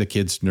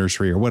kids'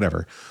 nursery or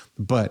whatever.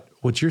 But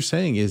what you're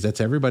saying is it's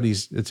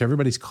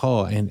everybody's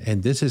call. And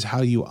this is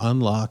how you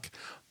unlock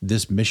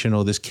this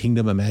missional, this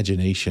kingdom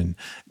imagination,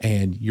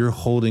 and you're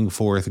holding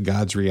forth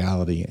God's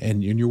reality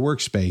and in your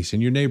workspace,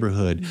 in your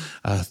neighborhood,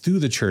 through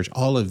the church,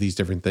 all of these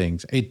different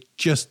things. It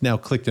just now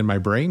clicked in my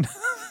brain.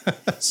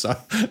 So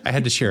I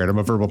had to share it. I'm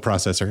a verbal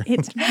processor.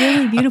 It's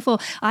really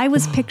beautiful. I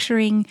was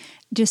picturing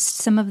just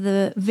some of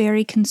the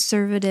very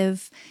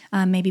conservative,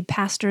 maybe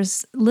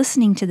pastors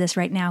listening to this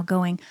right now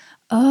going,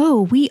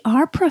 oh, we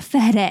are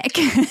prophetic.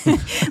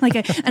 Like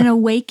an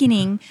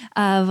awakening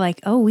of like,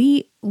 oh,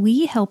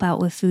 we help out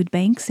with food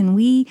banks and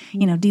we,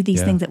 do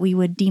these things that we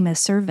would deem as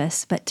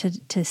service, but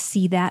to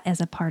see that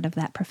as a part of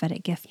that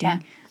prophetic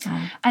gifting.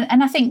 Yeah.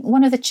 And I think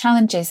one of the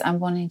challenges I'm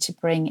wanting to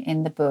bring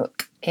in the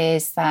book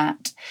is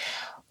that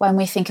when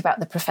we think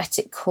about the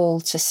prophetic call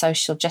to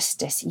social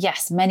justice,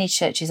 yes, many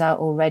churches are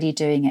already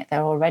doing it.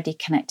 They're already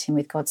connecting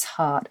with God's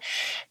heart.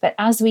 But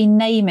as we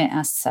name it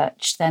as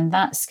such, then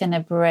that's going to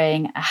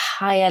bring a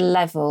higher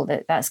level,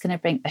 that's going to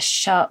bring a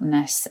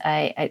sharpness,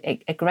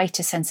 a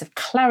greater sense of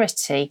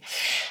clarity.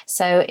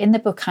 So in the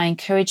book, I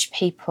encourage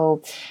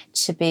people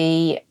to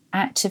be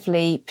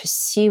actively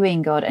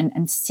pursuing God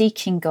and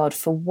seeking God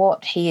for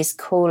what he is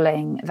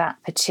calling that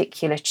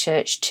particular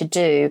church to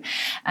do.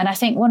 And I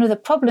think one of the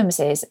problems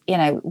is,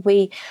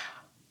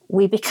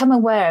 we become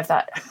aware of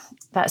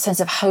that sense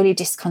of holy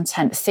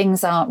discontent.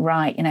 Things aren't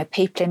right.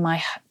 People in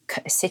my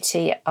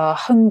city are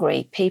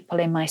hungry. People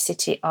in my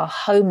city are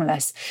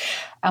homeless.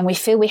 And we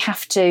feel we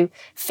have to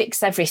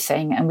fix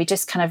everything, and we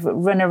just kind of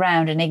run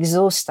around and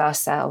exhaust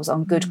ourselves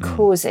on good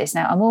causes.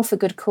 Now, I'm all for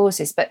good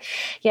causes, but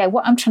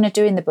what I'm trying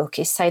to do in the book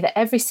is say that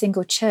every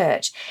single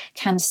church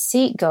can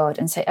seek God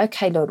and say,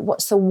 okay, Lord,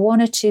 what's the one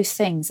or two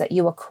things that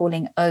you are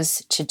calling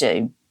us to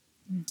do?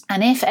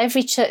 And if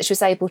every church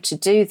was able to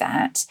do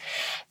that,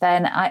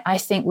 then I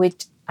think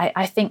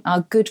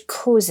our good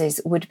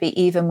causes would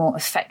be even more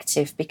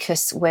effective,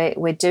 because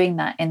we're doing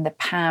that in the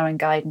power and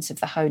guidance of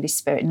the Holy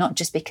Spirit, not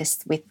just because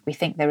we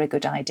think they're a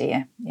good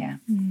idea. Yeah.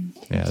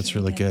 Yeah, that's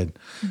really good.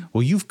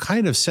 Well, you've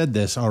kind of said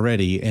this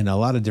already in a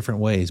lot of different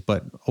ways,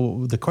 but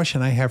the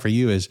question I have for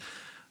you is,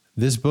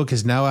 this book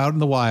is now out in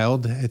the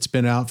wild. It's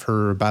been out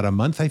for about a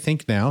month, I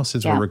think, now,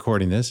 since we're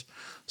recording this.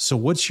 So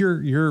what's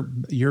your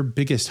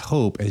biggest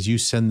hope as you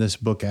send this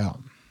book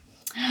out?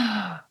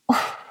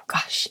 Oh,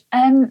 gosh.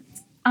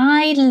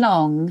 I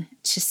long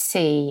to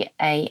see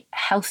a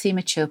healthy,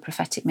 mature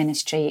prophetic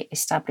ministry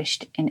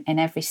established in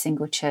every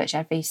single church,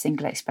 every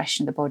single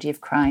expression of the body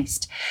of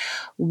Christ.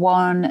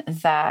 One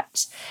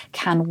that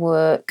can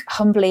work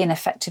humbly and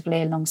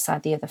effectively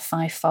alongside the other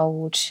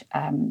fivefold.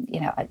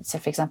 So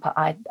for example,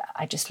 I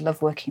just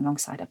love working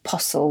alongside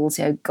apostles.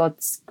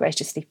 God's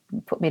graciously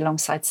put me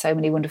alongside so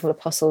many wonderful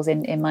apostles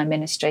in my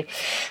ministry.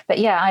 But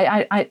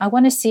I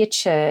want to see a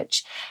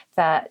church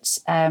that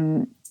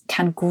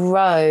can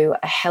grow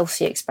a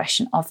healthy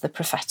expression of the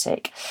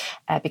prophetic,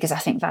 because I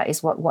think that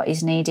is what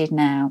is needed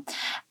now,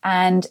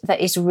 and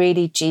that is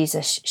really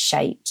Jesus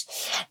shaped.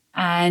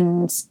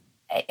 And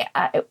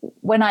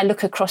when I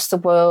look across the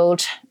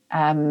world,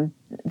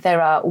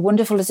 there are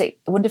wonderful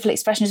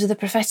expressions of the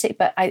prophetic,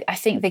 but I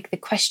think the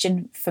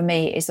question for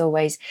me is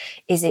always,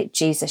 is it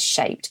Jesus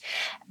shaped?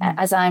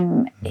 As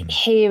I'm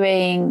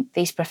hearing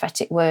these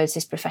prophetic words,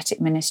 this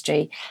prophetic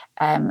ministry,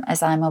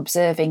 as I'm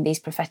observing these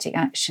prophetic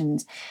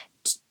actions,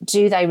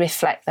 do they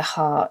reflect the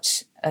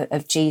heart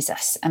of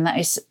Jesus? And that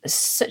is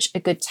such a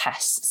good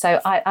test.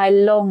 So I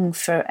long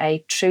for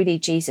a truly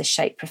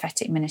Jesus-shaped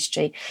prophetic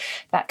ministry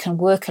that can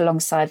work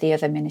alongside the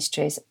other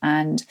ministries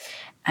and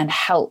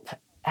help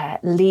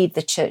lead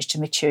the church to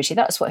maturity.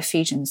 That's what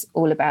Ephesians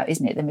all about,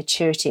 isn't it? The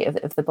maturity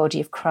of the body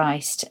of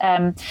Christ.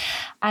 And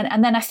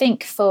then I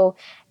think for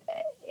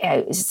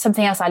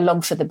something else I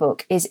long for the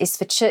book is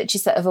for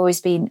churches that have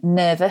always been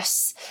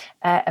nervous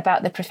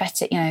about the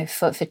prophetic,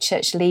 for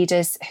church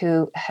leaders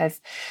who have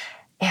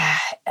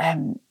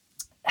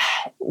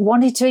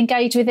wanted to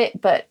engage with it,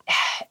 but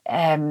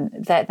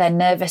they're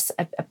nervous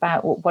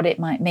about what it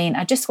might mean.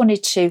 I just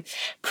wanted to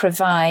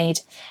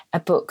provide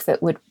a book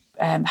that would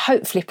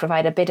hopefully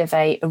provide a bit of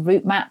a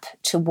route map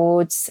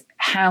towards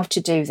how to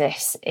do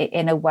this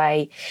in a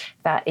way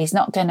that is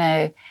not going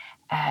to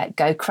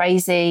go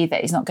crazy,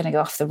 that is not going to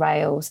go off the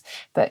rails,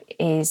 but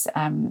is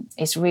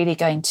really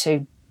going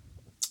to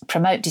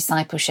promote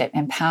discipleship,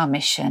 empower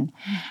mission,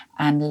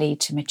 and lead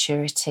to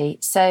maturity.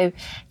 So,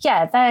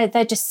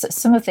 they're just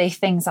some of the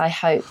things I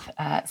hope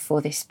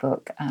for this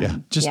book.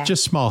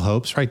 Just small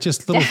hopes, right?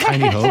 Just little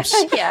tiny hopes.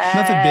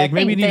 Nothing big.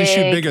 Maybe you need to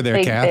shoot bigger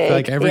there, Kath.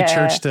 Like every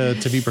church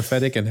to be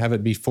prophetic and have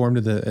it be formed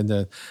in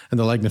the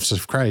likeness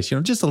of Christ.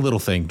 Just a little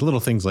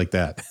things like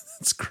that.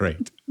 It's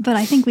great. But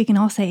I think we can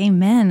all say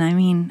amen. I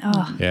mean,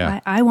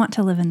 I want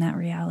to live in that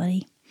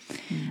reality.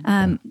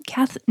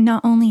 Kath,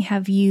 not only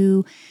have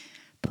you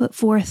put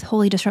forth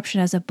Holy Disruption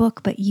as a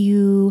book, but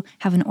you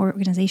have an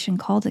organization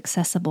called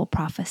Accessible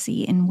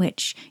Prophecy, in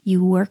which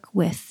you work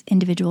with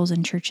individuals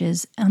and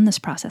churches on this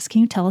process. Can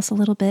you tell us a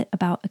little bit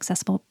about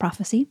Accessible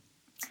Prophecy?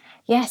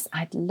 Yes,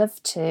 I'd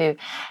love to.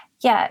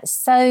 Yeah,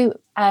 so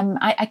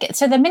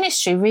so the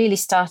ministry really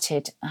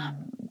started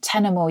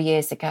 10 or more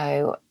years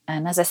ago.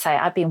 And as I say,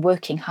 I've been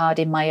working hard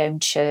in my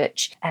own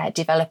church,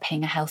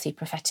 developing a healthy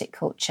prophetic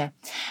culture.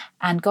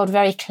 And God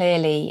very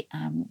clearly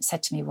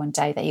said to me one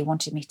day that he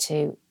wanted me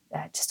to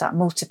start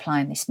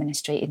multiplying this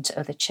ministry into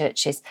other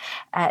churches,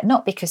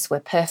 not because we're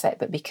perfect,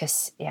 but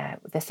because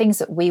the things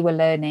that we were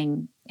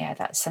learning,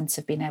 that sense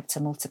of being able to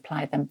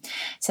multiply them.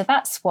 So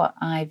that's what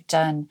I've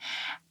done.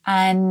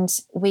 And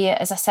we,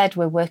 as I said,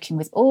 we're working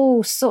with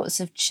all sorts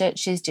of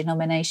churches,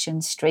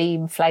 denominations,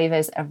 stream,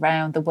 flavours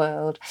around the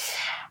world.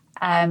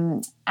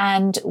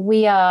 And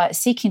we are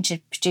seeking to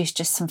produce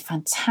just some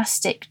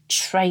fantastic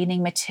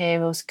training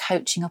materials,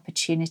 coaching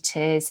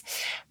opportunities,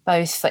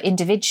 both for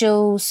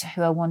individuals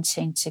who are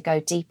wanting to go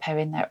deeper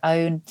in their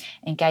own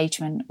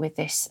engagement with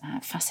this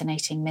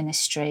fascinating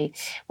ministry,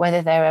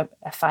 whether they're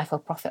a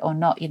fivefold prophet or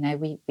not.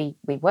 We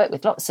work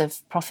with lots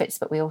of prophets,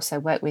 but we also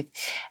work with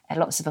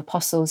lots of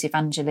apostles,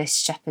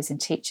 evangelists, shepherds,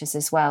 and teachers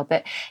as well.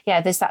 But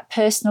yeah, there's that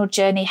personal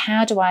journey.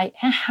 How do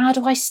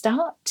I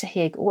start to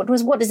hear?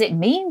 What does it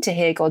mean to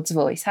hear God's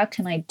voice? How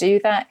can I do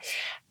that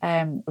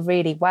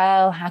really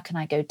well? How can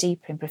I go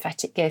deeper in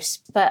prophetic gifts?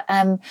 But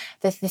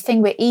the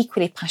thing we're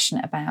equally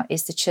passionate about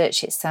is the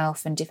church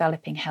itself and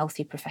developing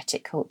healthy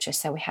prophetic culture.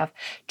 So we have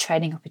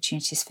training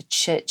opportunities for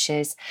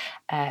churches,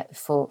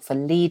 for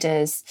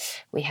leaders.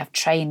 We have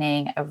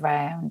training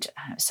around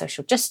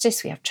social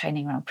justice. We have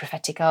training around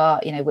prophetic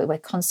art. We're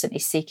constantly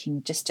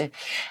seeking just to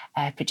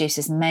produce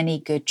as many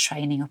good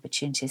training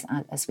opportunities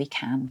as we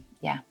can.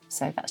 Yeah,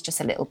 so that's just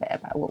a little bit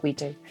about what we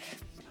do.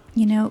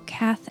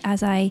 Kath,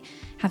 as I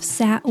have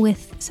sat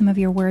with some of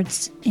your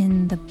words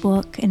in the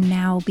book and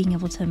now being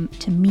able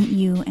to meet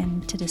you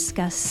and to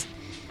discuss,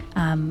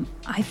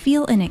 I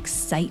feel an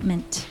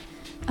excitement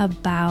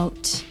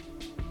about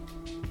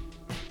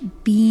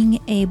being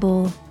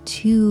able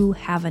to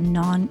have a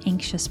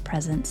non-anxious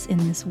presence in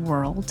this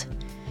world,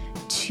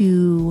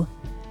 to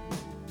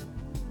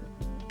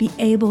be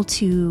able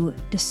to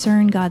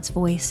discern God's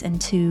voice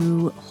and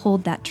to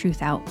hold that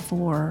truth out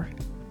for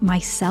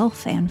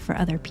myself and for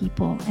other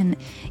people. And,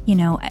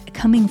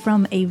 coming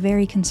from a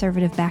very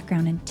conservative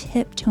background and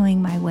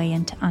tiptoeing my way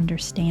into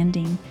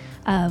understanding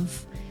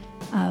of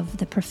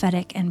the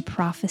prophetic and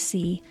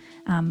prophecy,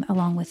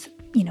 along with,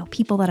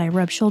 people that I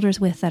rub shoulders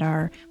with that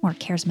are more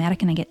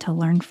charismatic and I get to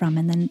learn from.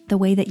 And then the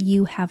way that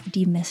you have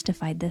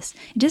demystified this,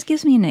 it just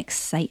gives me an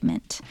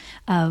excitement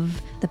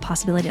of the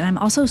possibility. And I'm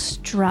also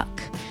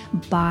struck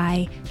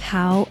by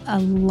how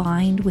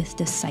aligned with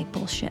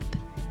discipleship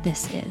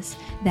this is,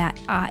 that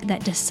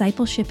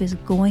discipleship is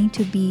going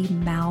to be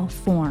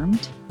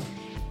malformed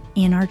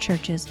in our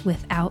churches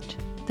without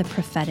the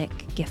prophetic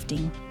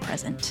gifting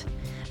present.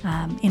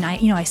 And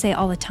I say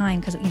all the time,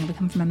 because we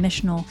come from a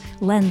missional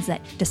lens,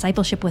 that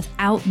discipleship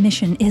without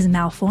mission is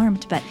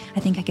malformed. But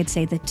I think I could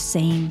say the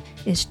same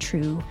is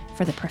true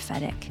for the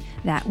prophetic,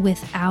 that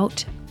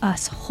without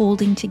us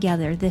holding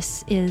together,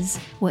 this is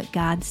what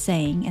God's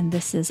saying, and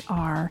this is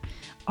our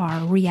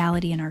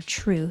reality and our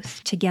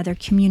truth together,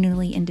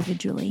 communally,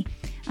 individually,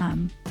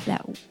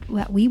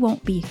 that we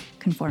won't be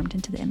conformed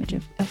into the image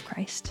of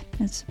Christ.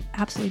 It's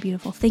absolutely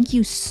beautiful. Thank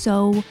you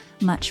so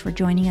much for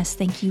joining us.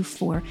 Thank you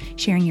for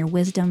sharing your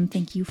wisdom.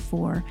 Thank you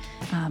for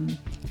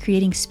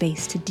creating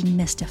space to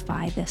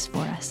demystify this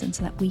for us, and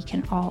so that we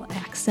can all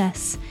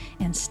access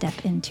and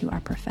step into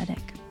our prophetic.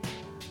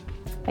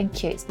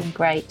 Thank you. It's been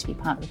great to be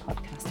part of the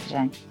podcast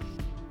today.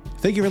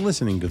 Thank you for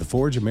listening to the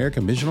Forge America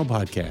Missional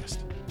Podcast.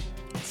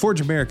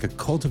 Forge America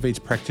cultivates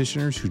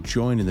practitioners who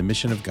join in the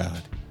mission of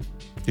God.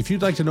 If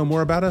you'd like to know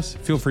more about us,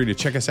 feel free to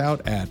check us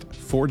out at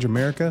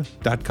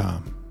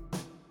forgeamerica.com.